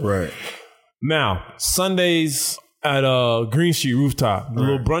relationship. Right. Now, Sundays at Green Street Rooftop, the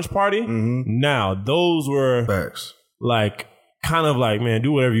little brunch party. Now, those were Facts. like kind of like, man,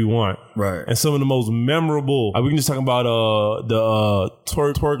 do whatever you want. Right. And some of the most memorable, we can just talk about the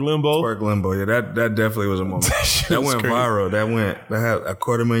Twerk Limbo. Twerk Limbo, yeah, that definitely was a moment. that went crazy. Viral. That had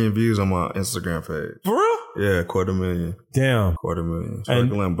 250,000 views on my Instagram page. For real? Yeah, 250,000. Damn. 250,000.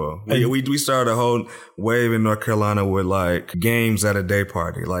 Twerk Limbo. We started a whole wave in North Carolina with like games at a day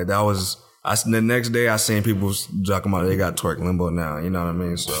party. Like that was... the next day I seen people talking about they got Twerk Limbo now. You know what I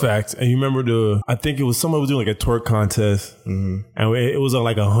mean? So. Fact. And you remember I think it was somebody was doing like a twerk contest, and it was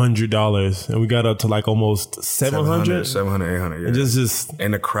like $100, and we got up to like almost 700, 800. Yeah. And just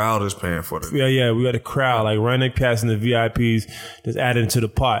and the crowd is paying for it. Yeah. We got a crowd like running past the VIPs, just adding to the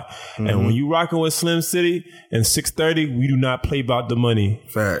pot. And when you rocking with Slim City and 630, we do not play about the money.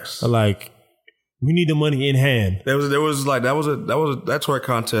 Facts. Like. We need the money in hand. There was like that twerk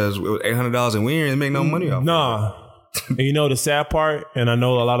contest with $800 and we didn't make no money off. Nah. And you know the sad part, and I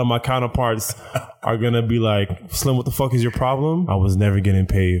know a lot of my counterparts are gonna be like, Slim, what the fuck is your problem? I was never getting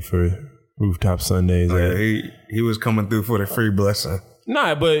paid for Rooftop Sundays. Yeah, he was coming through for the free blessing.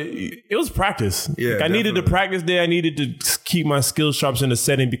 Nah, but it was practice. Yeah, like I needed to practice there. I needed to keep my skills sharp in the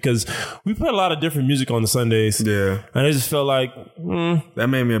setting because we put a lot of different music on the Sundays. Yeah. And I just felt like... That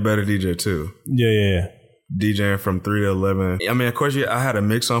made me a better DJ too. Yeah. DJing from 3 to 11. I mean, of course, I had a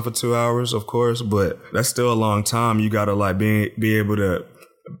mix on for 2 hours, of course, but that's still a long time. You got to like be able to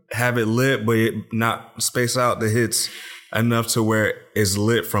have it lit, but not space out the hits enough to where it's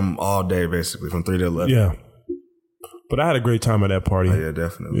lit from all day, basically, from 3 to 11. Yeah. But I had a great time at that party. Oh, yeah,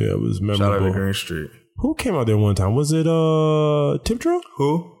 definitely. Yeah, it was memorable. Shout out to Green Street. Who came out there one time? Was it Tip Drill?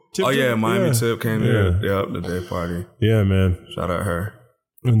 Who? Tip Drill? Yeah, Miami Tip came there. Yeah, the day party. Yeah, man. Shout out her.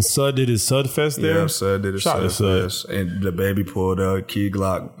 And Sud did his Sud Fest there? Yeah, Sud did his Sud Fest. And the baby pulled up, Key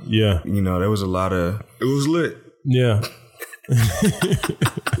Glock. Yeah. You know, there was a lot of... It was lit. Yeah.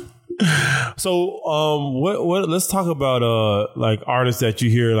 So, what? Let's talk about like artists that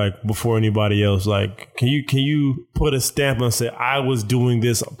you hear like before anybody else. Like, can you put a stamp and say I was doing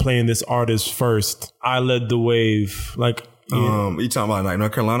this, playing this artist first? I led the wave. Like, you talking about like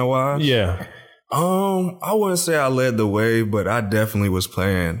North Carolina wise? Yeah. I wouldn't say I led the wave, but I definitely was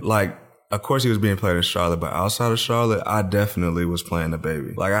playing. Like, of course, he was being played in Charlotte, but outside of Charlotte, I definitely was playing the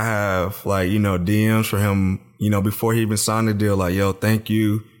baby. Like, I have like DMs for him. Before he even signed the deal. Like, yo, thank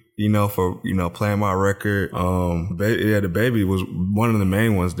you. For, playing my record. The baby was one of the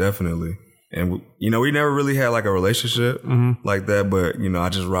main ones, definitely. And, we never really had like a relationship like that, but, I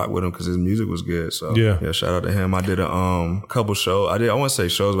just rocked with him because his music was good. So, yeah, shout out to him. I did a couple shows. I won't say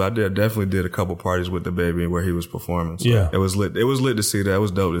shows, but I definitely did a couple parties with the baby where he was performing. So yeah. It was lit. It was lit to see that. It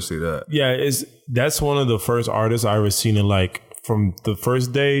was dope to see that. Yeah, that's one of the first artists I ever seen in like, from the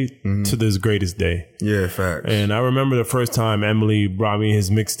first day to this greatest day. Yeah, facts. And I remember the first time Emily brought me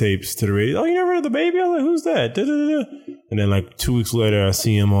his mixtapes to the radio. Oh, you never heard of the baby? I was like, who's that? Da-da-da-da. And then like 2 weeks later, I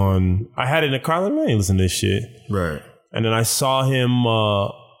see him I had it in the car. Like, man, I ain't listen to this shit. Right. And then I saw him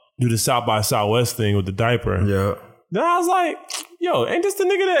do the South by Southwest thing with the diaper. Yeah. Then I was like, yo, ain't this the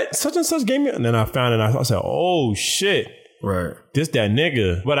nigga that such and such gave me? And then I found it. I said, oh, shit. Right. This that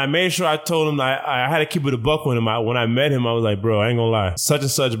nigga. But I made sure I told him I had to keep it a buck with him. When I met him, I was like, bro, I ain't gonna lie. Such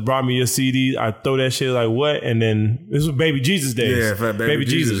and such brought me your CD. I throw that shit like what? And then this was Baby Jesus days. Yeah, Baby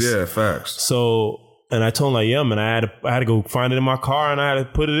Jesus. Yeah, facts. So, and I told him like, yeah, man, I had to go find it in my car and I had to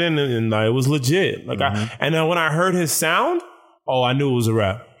put it in and like, it was legit. Like and then when I heard his sound, I knew it was a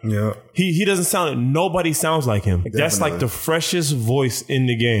rap. Yeah. He doesn't sound, nobody sounds like him. That's like the freshest voice in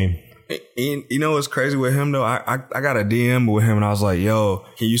the game. And you know what's crazy with him though? I got a DM with him and I was like, yo,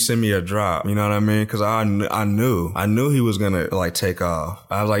 can you send me a drop? You know what I mean? Cause I knew he was gonna like take off.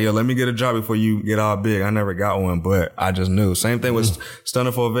 I was like, yo, let me get a drop before you get all big. I never got one, but I just knew. Same thing with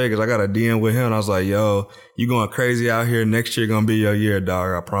Stunner for Vegas. I got a DM with him and I was like, yo, you going crazy out here. Next year gonna be your year,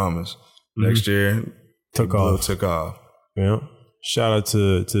 dog. I promise. Next year took off. Yeah. Shout out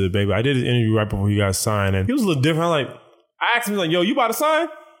to the baby. I did an interview right before he got signed and he was a little different. I asked him like, yo, you about to sign?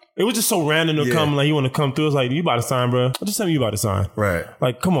 It was just so random to come, like, you want to come through. It's like, you about to sign, bro? Just tell me you about to sign. Right.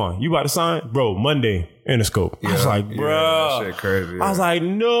 Like, come on. You about to sign? Bro, Monday, Interscope. I was like, bro. That shit crazy. I was like,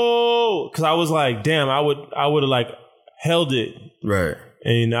 no. Because I was like, damn, I would have, like, held it. Right.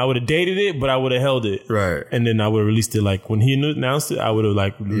 And I would have dated it, but I would have held it. Right. And then I would have released it, like, when he announced it, I would have,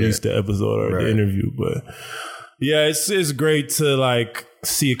 like, released the episode or the interview. But, yeah, it's great to, like,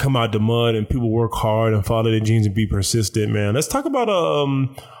 see it come out the mud and people work hard and follow their dreams and be persistent, man. Let's talk about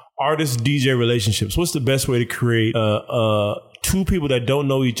artist-DJ relationships. What's the best way to create two people that don't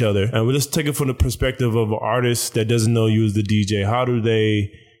know each other? And we'll just take it from the perspective of an artist that doesn't know you as the DJ. How do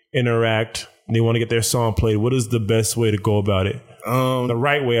they interact? They want to get their song played. What is the best way to go about it? The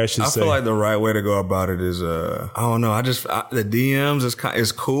right way, I should say. I feel like the right way to go about it is, I don't know. The DMs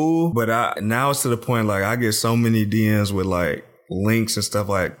is cool, but now it's to the point, like, I get so many DMs with, like, links and stuff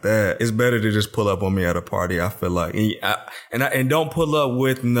like that. It's better to just pull up on me at a party. I feel like, and don't pull up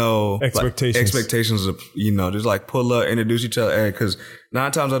with no expectations. Like, expectations of, just like pull up, introduce each other. Because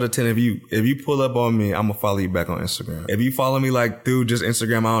 9 times out of 10, if you pull up on me, I'm gonna follow you back on Instagram. If you follow me like through just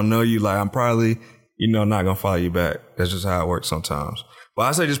Instagram, I don't know you. Like, I'm probably not gonna follow you back. That's just how it works sometimes. But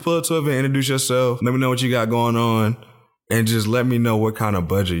I say just pull up to it and introduce yourself. Let me know what you got going on, and just let me know what kind of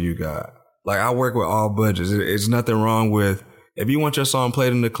budget you got. Like, I work with all budgets. It's nothing wrong with. If you want your song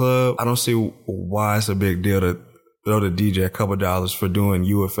played in the club, I don't see why it's a big deal to throw the DJ a couple dollars for doing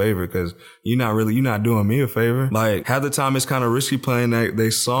you a favor, because you're not doing me a favor. Like, half the time it's kind of risky playing they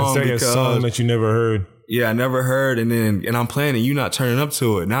song because a song that you never heard. Yeah, I never heard, and I'm playing it, you not turning up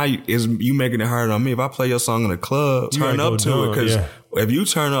to it. Now you making it hard on me. If I play your song in the club, turn up to it, because if you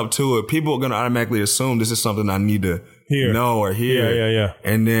turn up to it, people are gonna automatically assume this is something I need to know or hear. Yeah.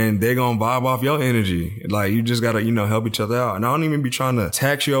 And then they're gonna vibe off your energy. Like, you just gotta, help each other out. And I don't even be trying to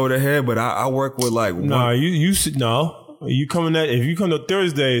tax you over the head, but I work with like you coming if you come to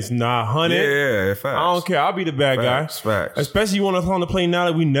Thursdays, 100. Yeah, facts. I don't care. I'll be the bad guy. Facts. Especially you want a song to play now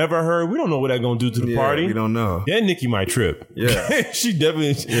that we never heard. We don't know what that's gonna do to the party. We don't know. Yeah, Nikki might trip. Yeah. She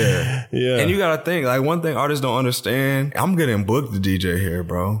definitely. Yeah. Yeah. And you gotta think, like, one thing artists don't understand, I'm getting booked the DJ here,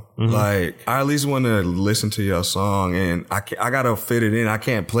 bro. Mm-hmm. Like, I at least want to listen to your song, and I gotta fit it in. I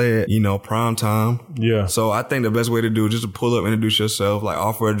can't play it, prime time. Yeah. So I think the best way to do is just to pull up, introduce yourself, like,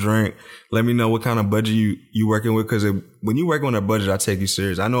 offer a drink. Let me know what kind of budget you working with, because when you work on a budget, I take you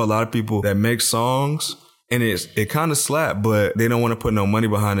serious. I know a lot of people that make songs and it kind of slap, but they don't want to put no money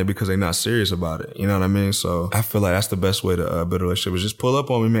behind it because they're not serious about it. You know what I mean? So I feel like that's the best way to build a relationship, is just pull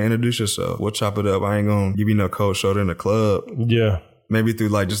up on me, man. Introduce yourself. We'll chop it up. I ain't gonna give you no cold shoulder in the club. Yeah. Maybe through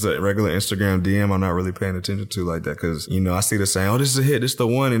like just a regular Instagram DM, I'm not really paying attention to like that, because I see the saying, oh, this is a hit, this is the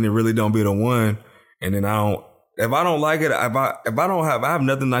one, and it really don't be the one. And then if I don't like it, if I have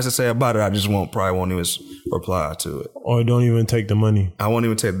nothing nice to say about it, I just probably won't even reply to it. Or don't even take the money. I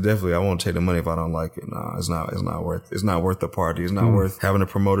won't take the money if I don't like it. Nah, it's not worth the party. It's not worth having the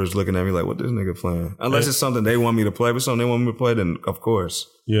promoters looking at me like, what this nigga playing? Unless it's something they want me to play, but something they want me to play, then of course.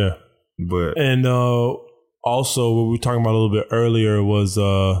 Yeah. But and also what we were talking about a little bit earlier was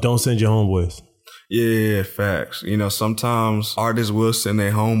don't send your homeboys. Yeah, facts. Sometimes artists will send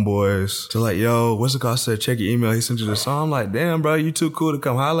their homeboys to like, yo, what's it called? I said, check your email. He sent you the song. I'm like, damn, bro, you too cool to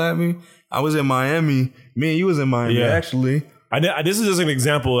come holler at me. I was in Miami. Me and you was in Miami, actually. This is just an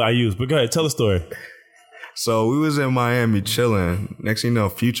example I use, but go ahead, tell the story. So we was in Miami chilling. Next thing you know,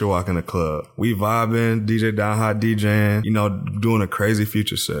 Future walking the club. We vibing, DJ Don Hot DJing, doing a crazy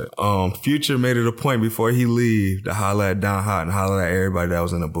Future set. Future made it a point before he leave to holler at Don Hot and holler at everybody that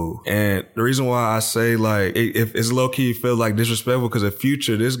was in the booth. And the reason why I say like, if it's low key feel like disrespectful, because if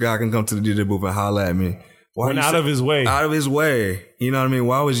Future, this guy can come to the DJ booth and holler at me. Went out of his way. Out of his way. You know what I mean?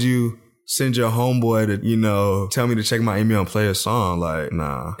 Why would you send your homeboy to, tell me to check my email and play a song? Like,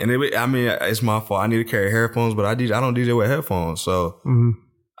 nah. And it's my fault. I need to carry headphones, but I don't DJ with headphones. So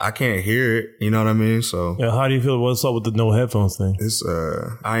I can't hear it. You know what I mean? So yeah, how do you feel? What's up with the no headphones thing? It's,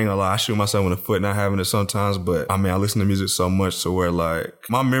 I ain't gonna lie. I shoot myself in the foot not having it sometimes, but I listen to music so much to where like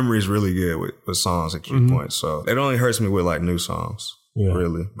my memory is really good with songs at key points. So it only hurts me with like new songs. Yeah.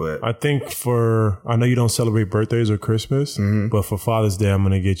 Really, but I think I know you don't celebrate birthdays or Christmas, but for Father's Day, I'm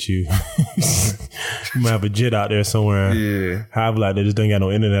gonna get you. You might have a JIT out there somewhere. Yeah, have like they just don't got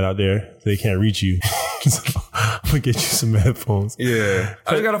no internet out there, so they can't reach you. So I'm gonna get you some headphones. Yeah,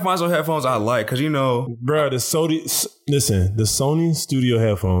 I just gotta find some headphones I like, cause bro, the Sony Studio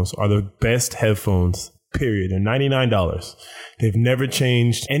headphones are the best headphones. Period. They're $99. They've never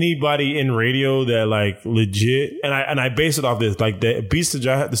changed. Anybody in radio that like legit, and I base it off this, like the beats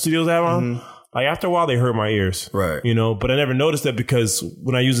that the studios have on, like after a while they hurt my ears. Right. But I never noticed that because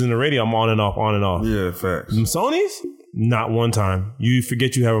when I use it in the radio, I'm on and off. Yeah, facts. Sony's, Not one time. You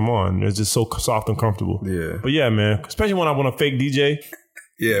forget you have them on. It's just so soft and comfortable. Yeah. But yeah, man. Especially when I want a fake DJ.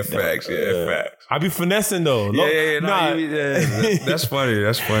 Yeah, facts. Yeah, facts. I be finessing though. That's funny.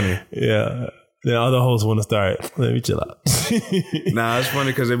 That's funny. Yeah. Then other hosts want to start. Let me chill out. Nah, it's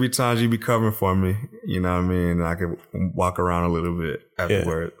funny because every time you be covering for me, you know what I mean? And I can walk around a little bit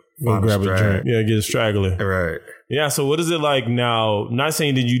afterward. Go grab a drink. Yeah, get a straggler. Right. Yeah, so what is it like now? Not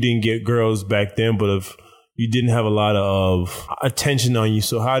saying that you didn't get girls back then, but if you didn't have a lot of attention on you,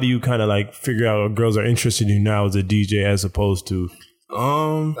 so how do you kind of like figure out if girls are interested in you now as a DJ as opposed to...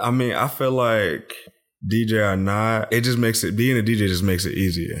 I mean, I feel like DJ or not, it just makes it, being a DJ just makes it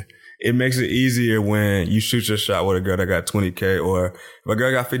easier. It makes it easier when you shoot your shot with a girl that got 20K, or if a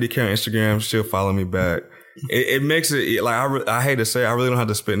girl got 50K on Instagram, she'll follow me back. It makes it like, I hate to say, I really don't have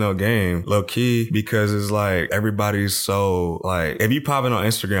to spit no game, low key, because it's like everybody's so like, if you pop it on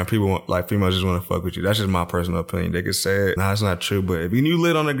Instagram, people want, like, females just want to fuck with you. That's just my personal opinion. They could say it. Nah, it's not true. But if you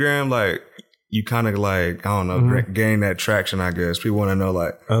lit on the gram, like, you kind of like, I don't know, gain that traction, I guess. People want to know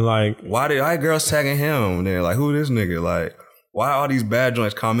like, why girls tagging him? And they're like, who this nigga? Like, why all these bad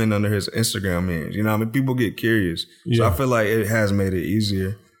joints commenting under his Instagram memes? You know what I mean? People get curious. Yeah. So I feel like it has made it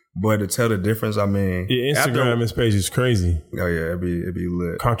easier. But to tell the difference, I mean... Yeah, Instagram page is crazy. Oh, yeah, it'd be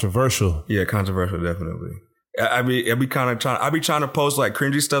lit. Controversial. Yeah, controversial, definitely. I be trying to post like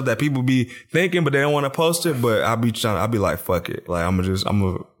cringy stuff that people be thinking, but they don't want to post it. But I be like, fuck it. Like, I'm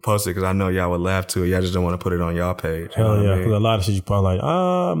gonna post it because I know y'all would laugh to it. Y'all just don't want to put it on y'all page. Hell yeah. Because a lot of shit you probably like,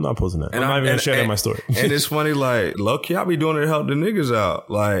 I'm not posting that. And I'm not even gonna share that on my story. And it's funny, like, low key, I be doing it to help the niggas out.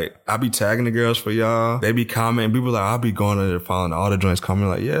 Like, I be tagging the girls for y'all. They be commenting. People like, I'll be going in there following all the joints, commenting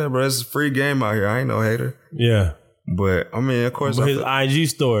like, yeah, bro, it's a free game out here. I ain't no hater. Yeah. But I mean, of course, but his IG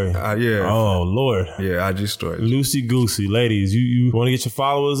story. Yeah. Oh Lord. Yeah, IG story. Loosey goosey, ladies. You want to get your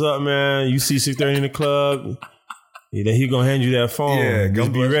followers up, man? You see 630 in the club. Yeah, he gonna hand you that phone. Yeah,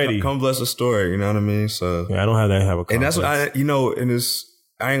 just be ready. Come bless the story. You know what I mean? So yeah, I don't have that have a confidence. And that's what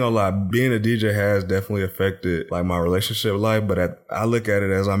I ain't gonna lie. Being a DJ has definitely affected like my relationship life. But I look at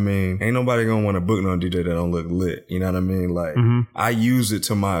it as, I mean, ain't nobody gonna want to book no DJ that don't look lit. You know what I mean? Like I use it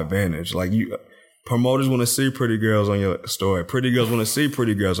to my advantage. Like promoters want to see pretty girls on your story. Pretty girls want to see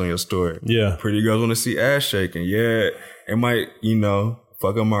pretty girls on your story. Yeah. Pretty girls want to see ass shaking. Yeah. It might,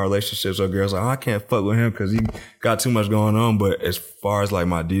 fuck up my relationships, or girls like, I can't fuck with him because he got too much going on. But as far as like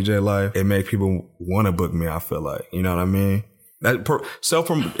my DJ life, it make people want to book me, I feel like. You know what I mean?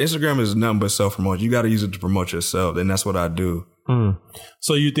 Instagram is nothing but self-promotion. You got to use it to promote yourself. And that's what I do.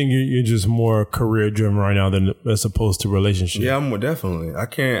 So you think you're just more career driven right now than as opposed to relationship? Yeah, I'm definitely.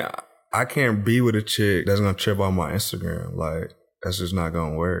 I can't be with a chick that's gonna trip on my Instagram. Like, that's just not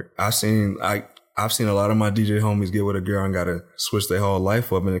gonna work. I've seen a lot of my DJ homies get with a girl and gotta switch their whole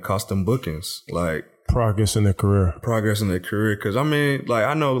life up, and it cost them bookings. Like, progress in their career. Cause I mean, like,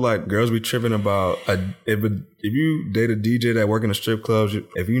 I know like girls be tripping about if you date a DJ that work in the strip clubs,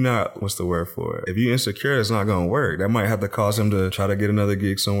 if you not, what's the word for it? If you insecure, it's not gonna work. That might have to cause him to try to get another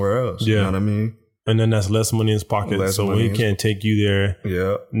gig somewhere else. Yeah. You know what I mean? And then that's less money in his pocket. So when he can't take you there,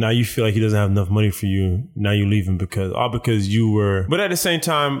 now you feel like he doesn't have enough money for you. Now you leave him because you were. But at the same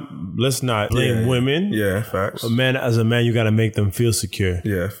time, let's not blame women. Yeah, facts. As a man, you got to make them feel secure.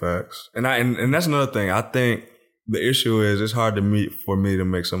 Yeah, facts. And that's another thing. I think the issue is it's hard for me to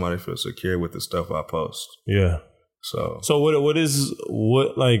make somebody feel secure with the stuff I post. Yeah. So what have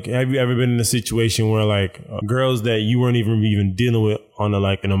you ever been in a situation where like girls that you weren't even dealing with on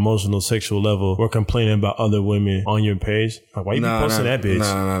an emotional sexual level were complaining about other women on your page? Like, why you be posting that bitch?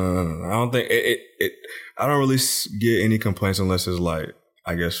 No. I don't think it I don't really get any complaints unless it's like,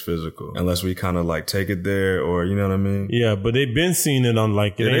 I guess, physical, unless we kind of like take it there, or you know what I mean? Yeah, but they've been seeing it on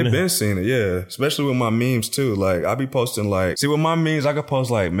like... they've been seeing it, yeah. Especially with my memes too. Like, I be posting like... See, with my memes, I could post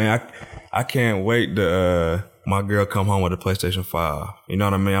like, man, I can't wait to... my girl come home with a PlayStation 5. You know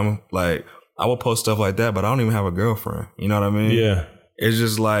what I mean? I'm like, I will post stuff like that, but I don't even have a girlfriend. You know what I mean? Yeah. It's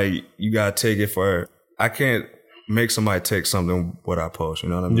just like, you gotta take it for... I can't make somebody take something what I post. You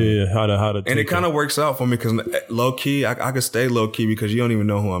know what I mean? Yeah. How to and it kind of works out for me because low key, I could stay low key because you don't even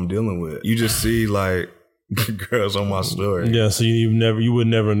know who I'm dealing with. You just see like girls on my story. Yeah. So you would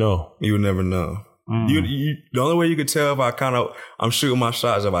never know. You would never know. The only way you could tell if I'm shooting my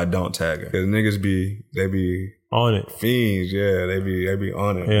shots if I don't tag her. Because niggas they be on it. Fiends, yeah. They be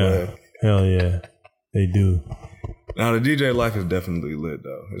on it. Yeah. But hell yeah. They do. Now the DJ life is definitely lit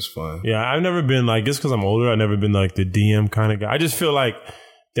though. It's fun. Yeah, I've never been like, just because I'm older, I've never been like the DM kind of guy. I just feel like,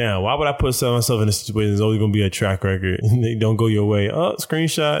 damn, why would I put myself in a situation that's always gonna be a track record and they don't go your way? Oh,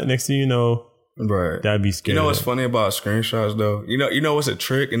 screenshot, next thing you know, Right. That'd be scary. You know what's funny about screenshots though? You know what's a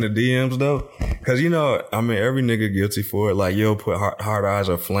trick in the DMs though? Because I mean, every nigga guilty for it. Like you'll put hard eyes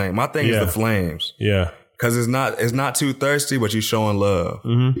or flame. My thing is the flames. Yeah. Because it's not too thirsty, but you showing love.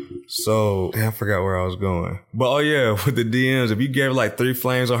 So I forgot where I was going. But with the DMs, if you gave like 3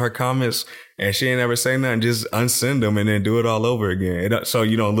 flames on her comments and she ain't ever say nothing, just unsend them and then do it all over again. So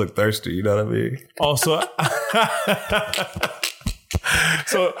you don't look thirsty. You know what I mean? Also.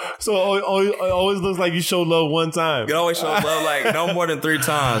 So it always looks like you show love one time. You always show love like no more than 3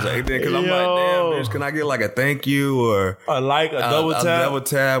 times. Because I'm like, damn, bitch, can I get like a thank you or a double tap? A double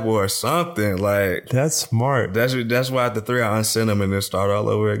tap or something. Like that's smart. That's why after 3 I unsend them and then start all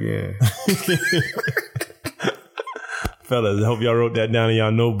over again. Fellas, I hope y'all wrote that down in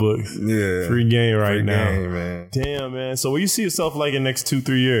y'all notebooks. Yeah. Free game right now. Free game, man. Damn, man. So where you see yourself like in the next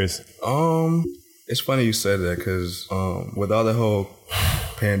 2-3 years? It's funny you said that because with all the whole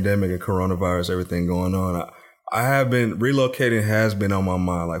pandemic and coronavirus, everything going on, I have been relocating has been on my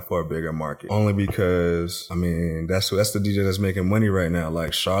mind like for a bigger market. Only because I mean that's the DJ that's making money right now.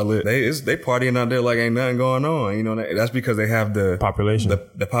 Like Charlotte, they partying out there like ain't nothing going on. You know that's because they have the population,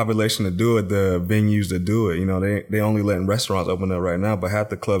 the population to do it, the venues to do it. You know they only letting restaurants open up right now, but half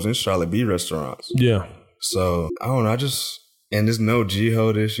the clubs in Charlotte be restaurants. Yeah. So I don't know. And there's no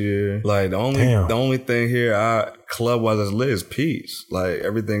G-Ho this year. Like the only thing here club wise is lit is Pete's. Like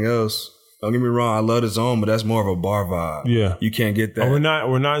everything else, don't get me wrong, I love the Zone, but that's more of a bar vibe. Yeah. You can't get that.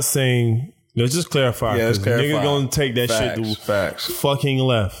 We're not saying, let's just clarify. Yeah, let's clarify. Niggas gonna take that shit to fucking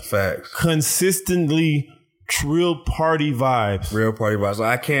left. Facts. Consistently real party vibes. Real party vibes.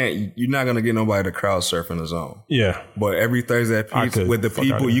 Like you're not gonna get nobody to crowd surf in the Zone. Yeah. But every Thursday at Pete's with the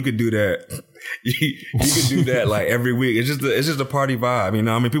people, you could do that. You can do that like every week. It's just a party vibe. You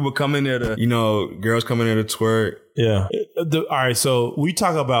know, I mean, people come in there to, girls come in there to twerk. Yeah. All right. So we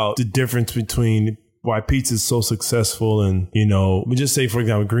talk about the difference between why Pete's is so successful and, we just say, for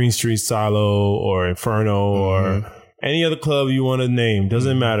example, Green Street Silo or Inferno or any other club you want to name.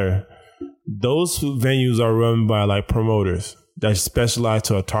 Doesn't matter. Those venues are run by like promoters that specialize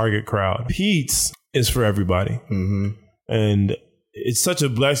to a target crowd. Pete's is for everybody. And it's such a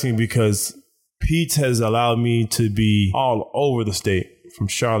blessing because Pete's has allowed me to be all over the state, from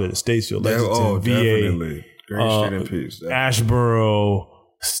Charlotte to Statesville, Lexington, VA, definitely. Green Street and Pete's, Asheboro,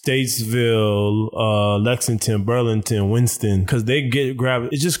 Statesville, Lexington, Burlington, Winston, because they get grabbed.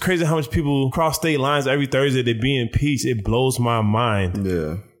 It's just crazy how much people cross state lines every Thursday. They be in Pete's. It blows my mind.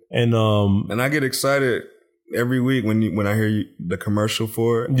 Yeah, and I get excited every week when I hear the commercial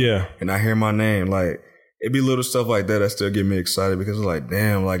for it. Yeah, and I hear my name like. It'd be little stuff like that still get me excited because it's like,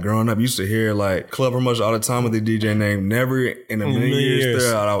 damn, like growing up, used to hear like club promotion all the time with the DJ name. Never in a million years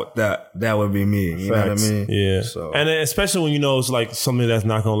thought that would be me. You know what I mean? Yeah. So. And especially when it's like something that's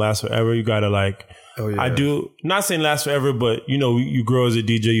not going to last forever, you got to like, I do, not saying last forever, but you grow as a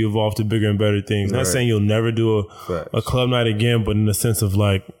DJ, you evolve to bigger and better things. Not saying you'll never do a club night again, but in the sense of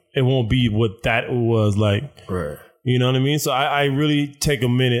like, it won't be what that was like. Right. You know what I mean? So I really take a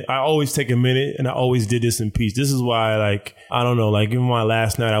minute. I always take a minute, and I always did this in peace. This is why, like, I don't know, like even my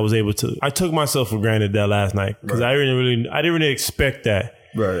last night, I took myself for granted that last night because I didn't really expect that.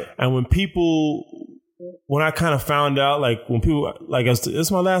 Right. And when I kind of found out, like when people, like it's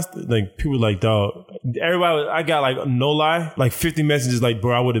my last, like people like, dog, everybody, I got like, no lie, like 50 messages like,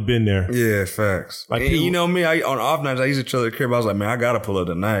 bro, I would have been there. Yeah, facts. Like people, you know me, on off nights, I used to chill at the crib. I was like, man, I got to pull up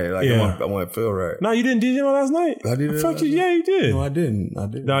tonight. Like, I want to feel right. No, you didn't DJ my last night? I did. Fuck you, yeah, you did. No, I didn't.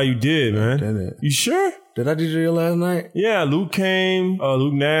 No, you did, man. I didn't. You sure? Did I DJ your last night? Yeah, Luke came,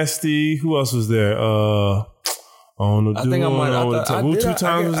 Luke Nasty. Who else was there? I think I might have. Wu 2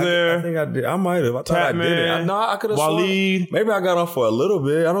 Times was there. I think I did. I might have. I thought I did it. No, I could have. Waleed. Maybe I got on for a little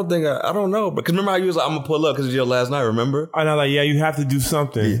bit. I don't know. Because remember, you was like, I'm going to pull up because it's your last night, remember? And I was like, yeah, you have to do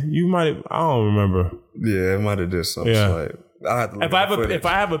something. Yeah. You might have, I don't remember. Yeah, it might have did something. Yeah. Like, if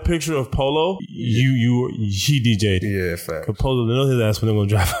I have a picture of Polo, he DJ'd. Yeah, fact. Cause Polo, they know his ass when they're gonna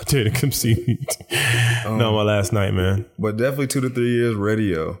drive out there to come see me. Not my last night, man. But definitely 2 to 3 years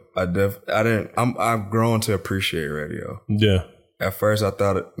radio. I've grown to appreciate radio. Yeah. At first, I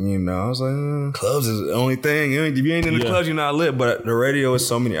thought, I was like, clubs is the only thing. If you ain't in the clubs, you're not lit. But the radio is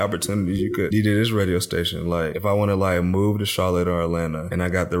so many opportunities. You could DJ this radio station. Like, if I want to like move to Charlotte or Atlanta, and I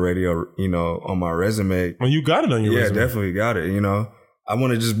got the radio, on my resume. Well, you got it on your resume. Yeah, definitely got it. I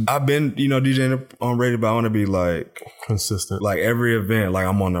want to I've been, DJing on radio, but I want to be like consistent. Like every event, like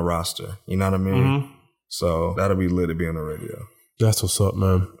I'm on the roster. You know what I mean? Mm-hmm. So that'll be lit to be on the radio. That's what's up,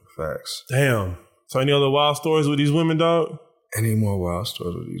 man. Facts. Damn. So any other wild stories with these women, dog? Any more wild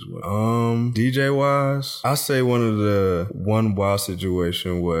stories with these ones? DJ wise, I say one wild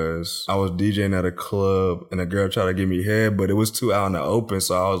situation was I was DJing at a club and a girl tried to give me head, but it was too out in the open,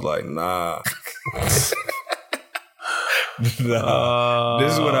 so I was like, nah. No.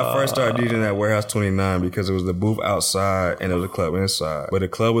 This is when I first started DJing at Warehouse 29 because it was the booth outside and it was a club inside. But the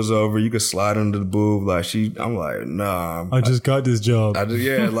club was over, you could slide into the booth. I'm like, nah. I just got this job.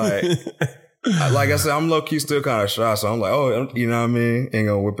 Like I said, I'm low key still kind of shy, so I'm like, oh, you know what I mean? Ain't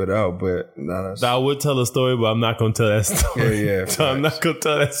gonna whip it out, but nah. I would tell a story, but I'm not gonna tell that story. Yeah. So I'm not gonna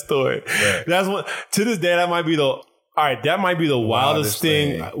tell that story. Right. That's what to this day that might be the wildest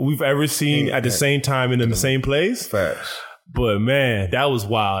thing we've ever seen at the same time and in the same place. Facts. But man, that was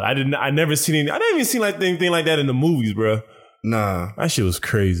wild. I didn't even see anything like that in the movies, bro. Nah. That shit was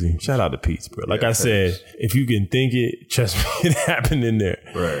crazy. Shout out to Pete's, bro. Like I said, if you can think it, trust me, it happened in there.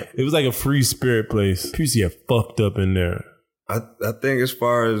 Right. It was like a free spirit place. Pete's get fucked up in there. I think as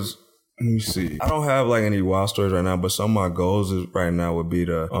far as, let me see. I don't have like any wild stories right now, but some of my goals right now would be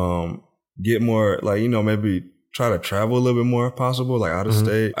to get more, like, you know, maybe try to travel a little bit more if possible, like out of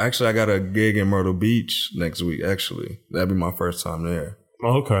state. Actually, I got a gig in Myrtle Beach next week, actually. That'd be my first time there.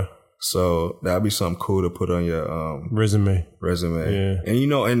 Oh, okay. So that'd be something cool to put on your resume. Yeah. And you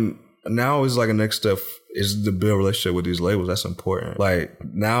know, and now is like a next step is to build a relationship with these labels. That's important. Like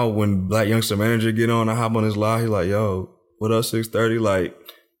now when Black Youngster Manager get on, I hop on his live, he like, yo, what up, 630? Like,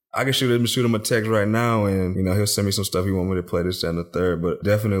 I can shoot him a text right now and, you know, he'll send me some stuff he want me to play, this, that, and the third. But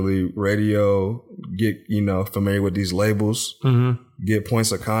definitely radio, get, you know, familiar with these labels, get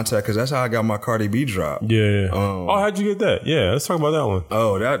points of contact, because that's how I got my Cardi B drop. Yeah. How'd you get that? Yeah, let's talk about that one.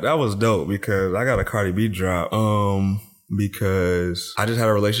 Oh, that was dope because I got a Cardi B drop. Because I just had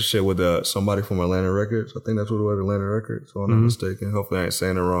a relationship with somebody from Atlanta Records. I think that's what it was, Atlanta Records, if I'm not mistaken. Hopefully I ain't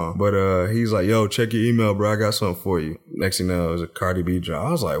saying it wrong. But he's like, yo, check your email, bro. I got something for you. Next thing you know, it was a Cardi B drop.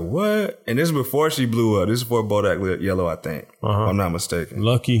 I was like, what? And this is before she blew up. This is before Bodak Yellow, I think. If I'm not mistaken.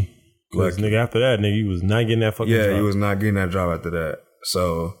 Lucky. Because nigga, after that, nigga, you was not getting that fucking drop. Yeah, he was not getting that drop after that.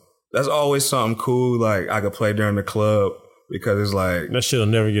 So that's always something cool. Like I could play during the club. Because it's like that shit'll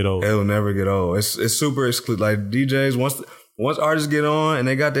never get old. It'll never get old. It's super exclusive. Like DJs, once artists get on and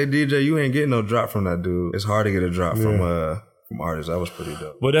they got their DJ, you ain't getting no drop from that dude. It's hard to get a drop from artists. That was pretty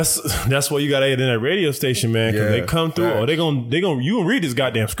dope. But that's why you gotta get in that radio station, man. Because they come through, or they gonna you gonna read this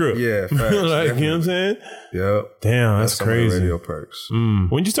goddamn script. Yeah, facts, like definitely. You know what I'm saying? Yep. Damn, that's crazy. Some of the radio perks.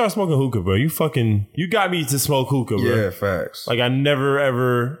 When you start smoking hookah, bro, you got me to smoke hookah, bro. Yeah, facts. Like I never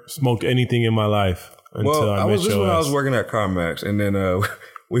ever smoked anything in my life. Until I met your ass. I was working at CarMax, and then I was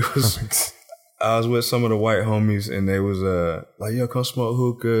with some of the white homies, and they was like, "Yo, come smoke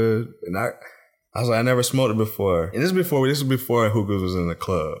hookah." And I was like, "I never smoked it before." And this was before hookah was in the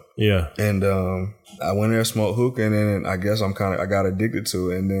club. Yeah. And I went there, smoked hookah, and then I guess I got addicted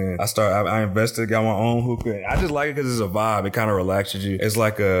to it. And then I invested, got my own hookah. I just like it because it's a vibe. It kind of relaxes you. It's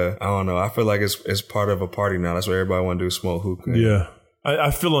like I don't know. I feel like it's part of a party now. That's what everybody want to do, smoke hookah. Yeah.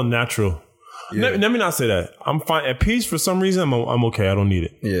 I feel unnatural. Yeah. Let me not say that. I'm fine. At peace, for some reason, I'm okay. I don't need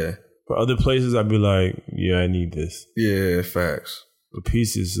it. Yeah. For other places, I'd be like, yeah, I need this. Yeah, facts. The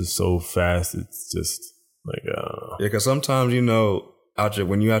peace is just so fast. It's just like, Yeah, because sometimes, you know,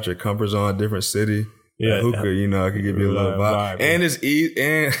 when you out your comfort zone, a different city, hookah, you know, it can give you a little vibe. And it's easy,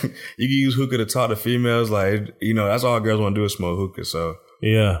 and you can use hookah to talk to females. Like, you know, that's all girls want to do is smoke hookah. So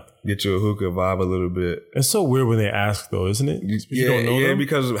yeah, get you a hookah vibe a little bit. It's so weird when they ask though, isn't it? You don't know them?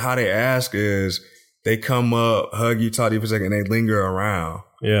 Because how they ask is they come up, hug you, talk to you for a second, and they linger around.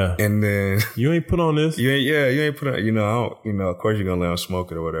 Yeah, and then you ain't put on this. You ain't put on. You know, of course you're gonna let them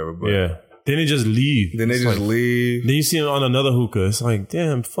smoke it or whatever. But yeah. Then they just leave. Then leave. Then you see them on another hookah. It's like,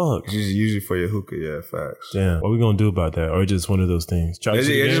 damn, fuck. It's usually for your hookah, yeah, facts. Damn. What are we going to do about that? Or just one of those things?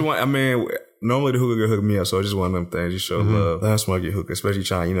 Normally the hookah girl hook me up, so it's just one of them things. You show love. Let them smoke your hookah, especially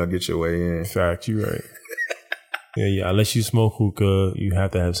trying to, get your way in. Fact, you're right. Yeah. Unless you smoke hookah, you have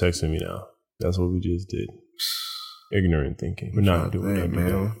to have sex with me now. That's what we just did. Ignorant thinking. We're not doing that,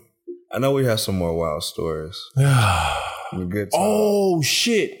 man. I know we have some more wild stories. Good time. Oh,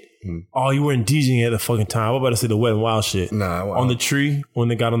 shit. Oh, you weren't DJing at the fucking time. I was about to say the Wet and Wild shit. Nah. On the tree when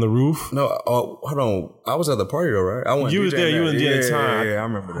they got on the roof? No, hold on. I was at the party though, right? You was there. You were there at the time. Yeah, I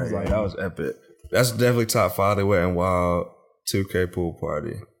remember that. That was epic. That's definitely top 5. The Wet and Wild 2K pool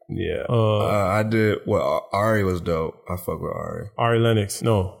party. Yeah. I did. Ari was dope. I fuck with Ari. Ari Lennox.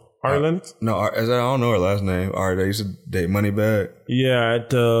 No. Ari Lennox? No, I don't know her last name. Ari, they used to date Moneybag. Yeah,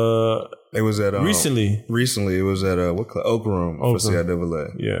 It was at recently. Recently, it was at what club? Oak Room for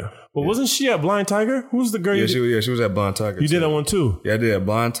CIAA. Yeah, but wasn't she at Blind Tiger? Who's the girl? Yeah, she was at Blind Tiger. You did that one too. Yeah, I did at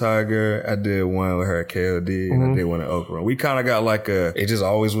Blind Tiger. I did one with her at KLD, and I did one at Oak Room. We kind of got like it just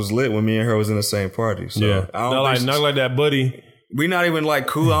always was lit when me and her was in the same party. So yeah, not like that, buddy. We not even like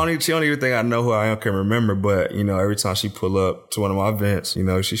cool. She don't even think I know who I am, can remember. But you know, every time she pull up to one of my events, you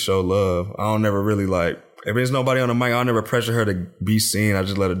know, she show love. I don't never really like. If there's nobody on the mic, I'll never pressure her to be seen. I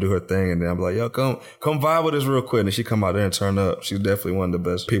just let her do her thing. And then I'm like, yo, come vibe with us real quick. And she come out there and turn up. She's definitely one of the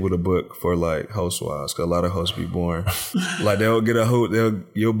best people to book for like host-wise. Because a lot of hosts be boring. Like they'll get a hoot.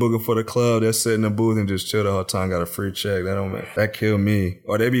 You'll book her for the club. They'll sit in the booth and just chill the whole time. Got a free check. That kill me.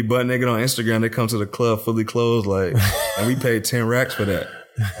 Or they be butt naked on Instagram. They come to the club fully clothed. Like, and we paid 10 racks for that.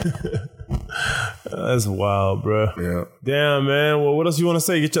 That's wild, bro. Yeah. Damn, man. Well, what else you want to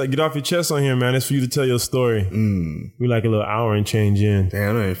say? Get off your chest on here, man. It's for you to tell your story. We like a little hour and change in. Damn,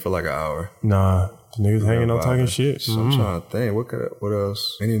 I don't even feel like an hour. Nah, niggas hanging out talking shit. So I'm trying to think. What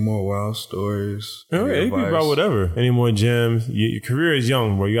else? Any more wild stories? It could be about whatever. Any more gems? Your career is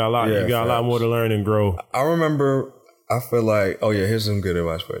young, bro. You got a lot. You got a lot more to learn and grow. I remember. I feel like, here's some good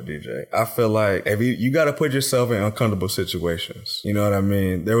advice for a DJ. I feel like if you got to put yourself in uncomfortable situations. You know what I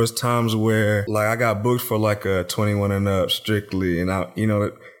mean? There was times where like I got booked for like a 21 and up strictly, and I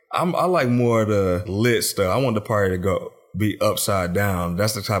like more of the lit stuff. I want the party to be upside down.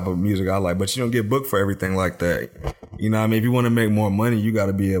 That's the type of music I like. But you don't get booked for everything like that. You know what I mean? If you want to make more money, you got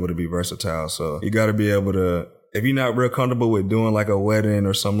to be able to be versatile. So you got to be able to. If you're not real comfortable with doing like a wedding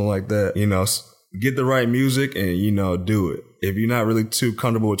or something like that, you know. Get the right music and, you know, do it. If you're not really too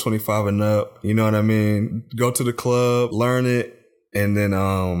comfortable with 25 and up, you know what I mean? Go to the club, learn it, and then,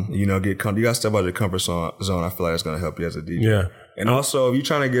 you know, get comfortable. You got to step out of your comfort zone. I feel like it's going to help you as a DJ. Yeah. And also, if you're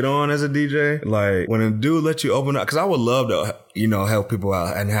trying to get on as a DJ, like when a dude lets you open up, because I would love to, you know, help people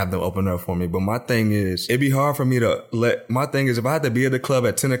out and have them open up for me. But my thing is, it'd be hard for me to my thing is if I had to be at the club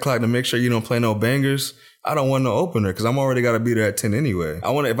at 10 o'clock to make sure you don't play no bangers, I don't want no opener because I'm already got to be there at 10 anyway.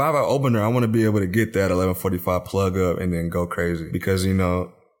 If I have an opener, I want to be able to get there at 11:45, plug up, and then go crazy because, you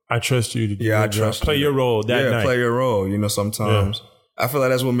know. I trust you to do I trust play your role that night. Yeah, play your role. You know, sometimes. Yeah. I feel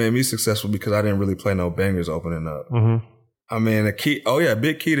like that's what made me successful because I didn't really play no bangers opening up. Mm-hmm. I mean, big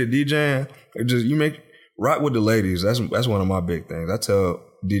key to DJing. Rock with the ladies. That's one of my big things. I tell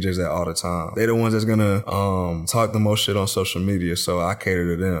DJs that all the time. They the ones that's gonna talk the most shit on social media, so I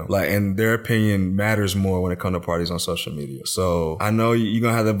cater to them. Like, and their opinion matters more when it comes to parties on social media. So I know you're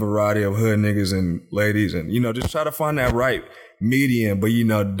gonna have the variety of hood niggas and ladies, and you know, just try to find that right medium, but you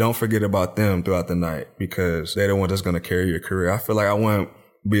know, don't forget about them throughout the night because they're the ones that's gonna carry your career. I feel like I wouldn't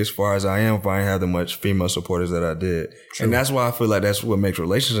be as far as I am if I didn't have the much female supporters that I did. True. And that's why I feel like that's what makes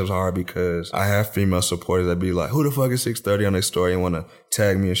relationships hard because I have female supporters that be like, who the fuck is 630 on their story and want to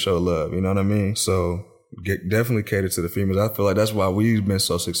tag me and show love? You know what I mean? So definitely cater to the females. I feel like that's why we've been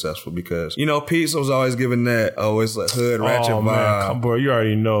so successful because, you know, Pete was always giving that, it's like hood ratchet vibe. Man, bro, you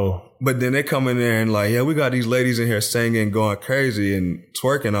already know. But then they come in there and like, yeah, we got these ladies in here singing, going crazy and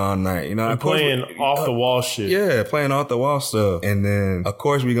twerking all night. You know, and playing off the wall shit. Yeah, playing off the wall stuff. And then, of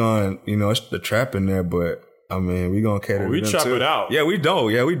course, we going, you know, it's the trap in there, but I mean, we gonna cater to them we trap it out. Yeah, we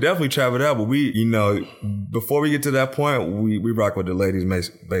don't. Yeah, we definitely trap it out. But we, you know, before we get to that point, we rock with the ladies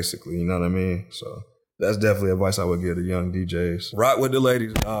basically. You know what I mean? So. That's definitely advice I would give to young DJs. Rock with the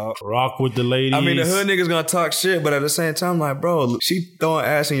ladies, dog. Rock with the ladies. I mean, the hood niggas gonna talk shit, but at the same time, like, bro, she throwing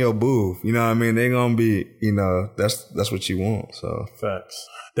ass in your booth. You know what I mean? They gonna be, you know, that's what you want. So facts.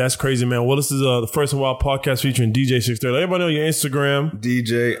 That's crazy, man. Well, this is the First and Wild podcast featuring DJ 630. Let everybody know your Instagram.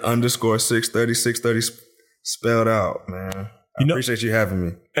 DJ_630, 630 spelled out, man. I appreciate you having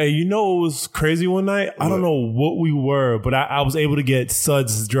me. Hey, you know it was crazy one night? What? I don't know what we were, but I was able to get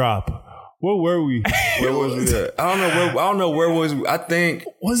Sud's drop. Where were we? Where was we at? I don't know where was we. I think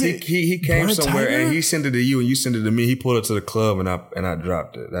he came Blind somewhere Tiger? And he sent it to you and you sent it to me. He pulled it to the club and I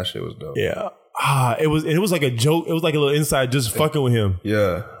dropped it. That shit was dope. Yeah. It was like a joke. It was like a little inside just fucking with him.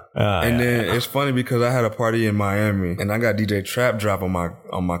 Yeah. And then it's funny because I had a party in Miami and I got DJ Trap drop on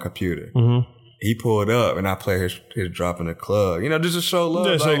my computer. Mm-hmm. He pulled up and I played his drop in the club. You know, just to show love.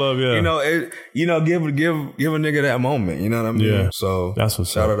 Yeah, show love, yeah. You know, give a nigga that moment. You know what I mean? Yeah. So that's what's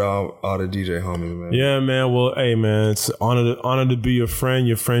shout out to all the DJ homies, man. Yeah, man. Well, hey, man, it's an honor to be your friend.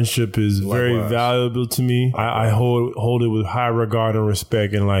 Your friendship is very valuable to me. I hold it with high regard and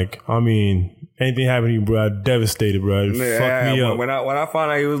respect. And like, I mean, anything happened to you, bro, I'm devastated, bro. It fucked me up. When I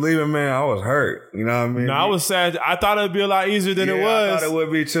found out he was leaving, man, I was hurt. You know what I mean? No, I was sad. I thought it'd be a lot easier than it was. I thought it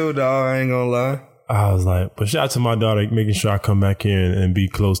would be too, dog. I ain't gonna lie. I was like, but shout out to my daughter making sure I come back here and be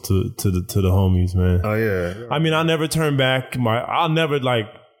close to the homies, man. Oh yeah. I mean, I'll never turn back. I'll never like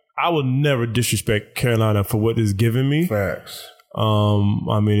I would never disrespect Carolina for what it's given me. Facts.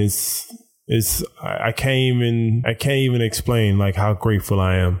 I mean, I can't even explain like how grateful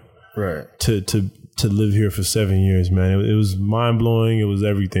I am. Right. To live here for 7 years, man. It was mind blowing. It was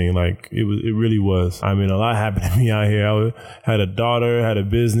everything. Like it really was. I mean, a lot happened to me out here. I had a daughter, had a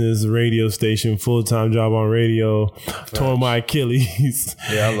business, radio station, full-time job on radio, tore my Achilles.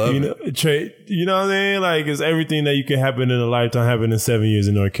 Yeah, I love it. You know what I mean? Like it's everything that you can happen in a lifetime happened in 7 years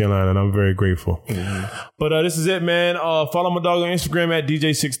in North Carolina, and I'm very grateful. Mm-hmm. But this is it, man. Follow my dog on Instagram at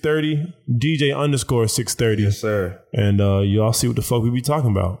DJ630, DJ_630. Yes, sir. And y'all see what the fuck we be talking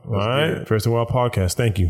about. All right? First of all, podcast. Thank you.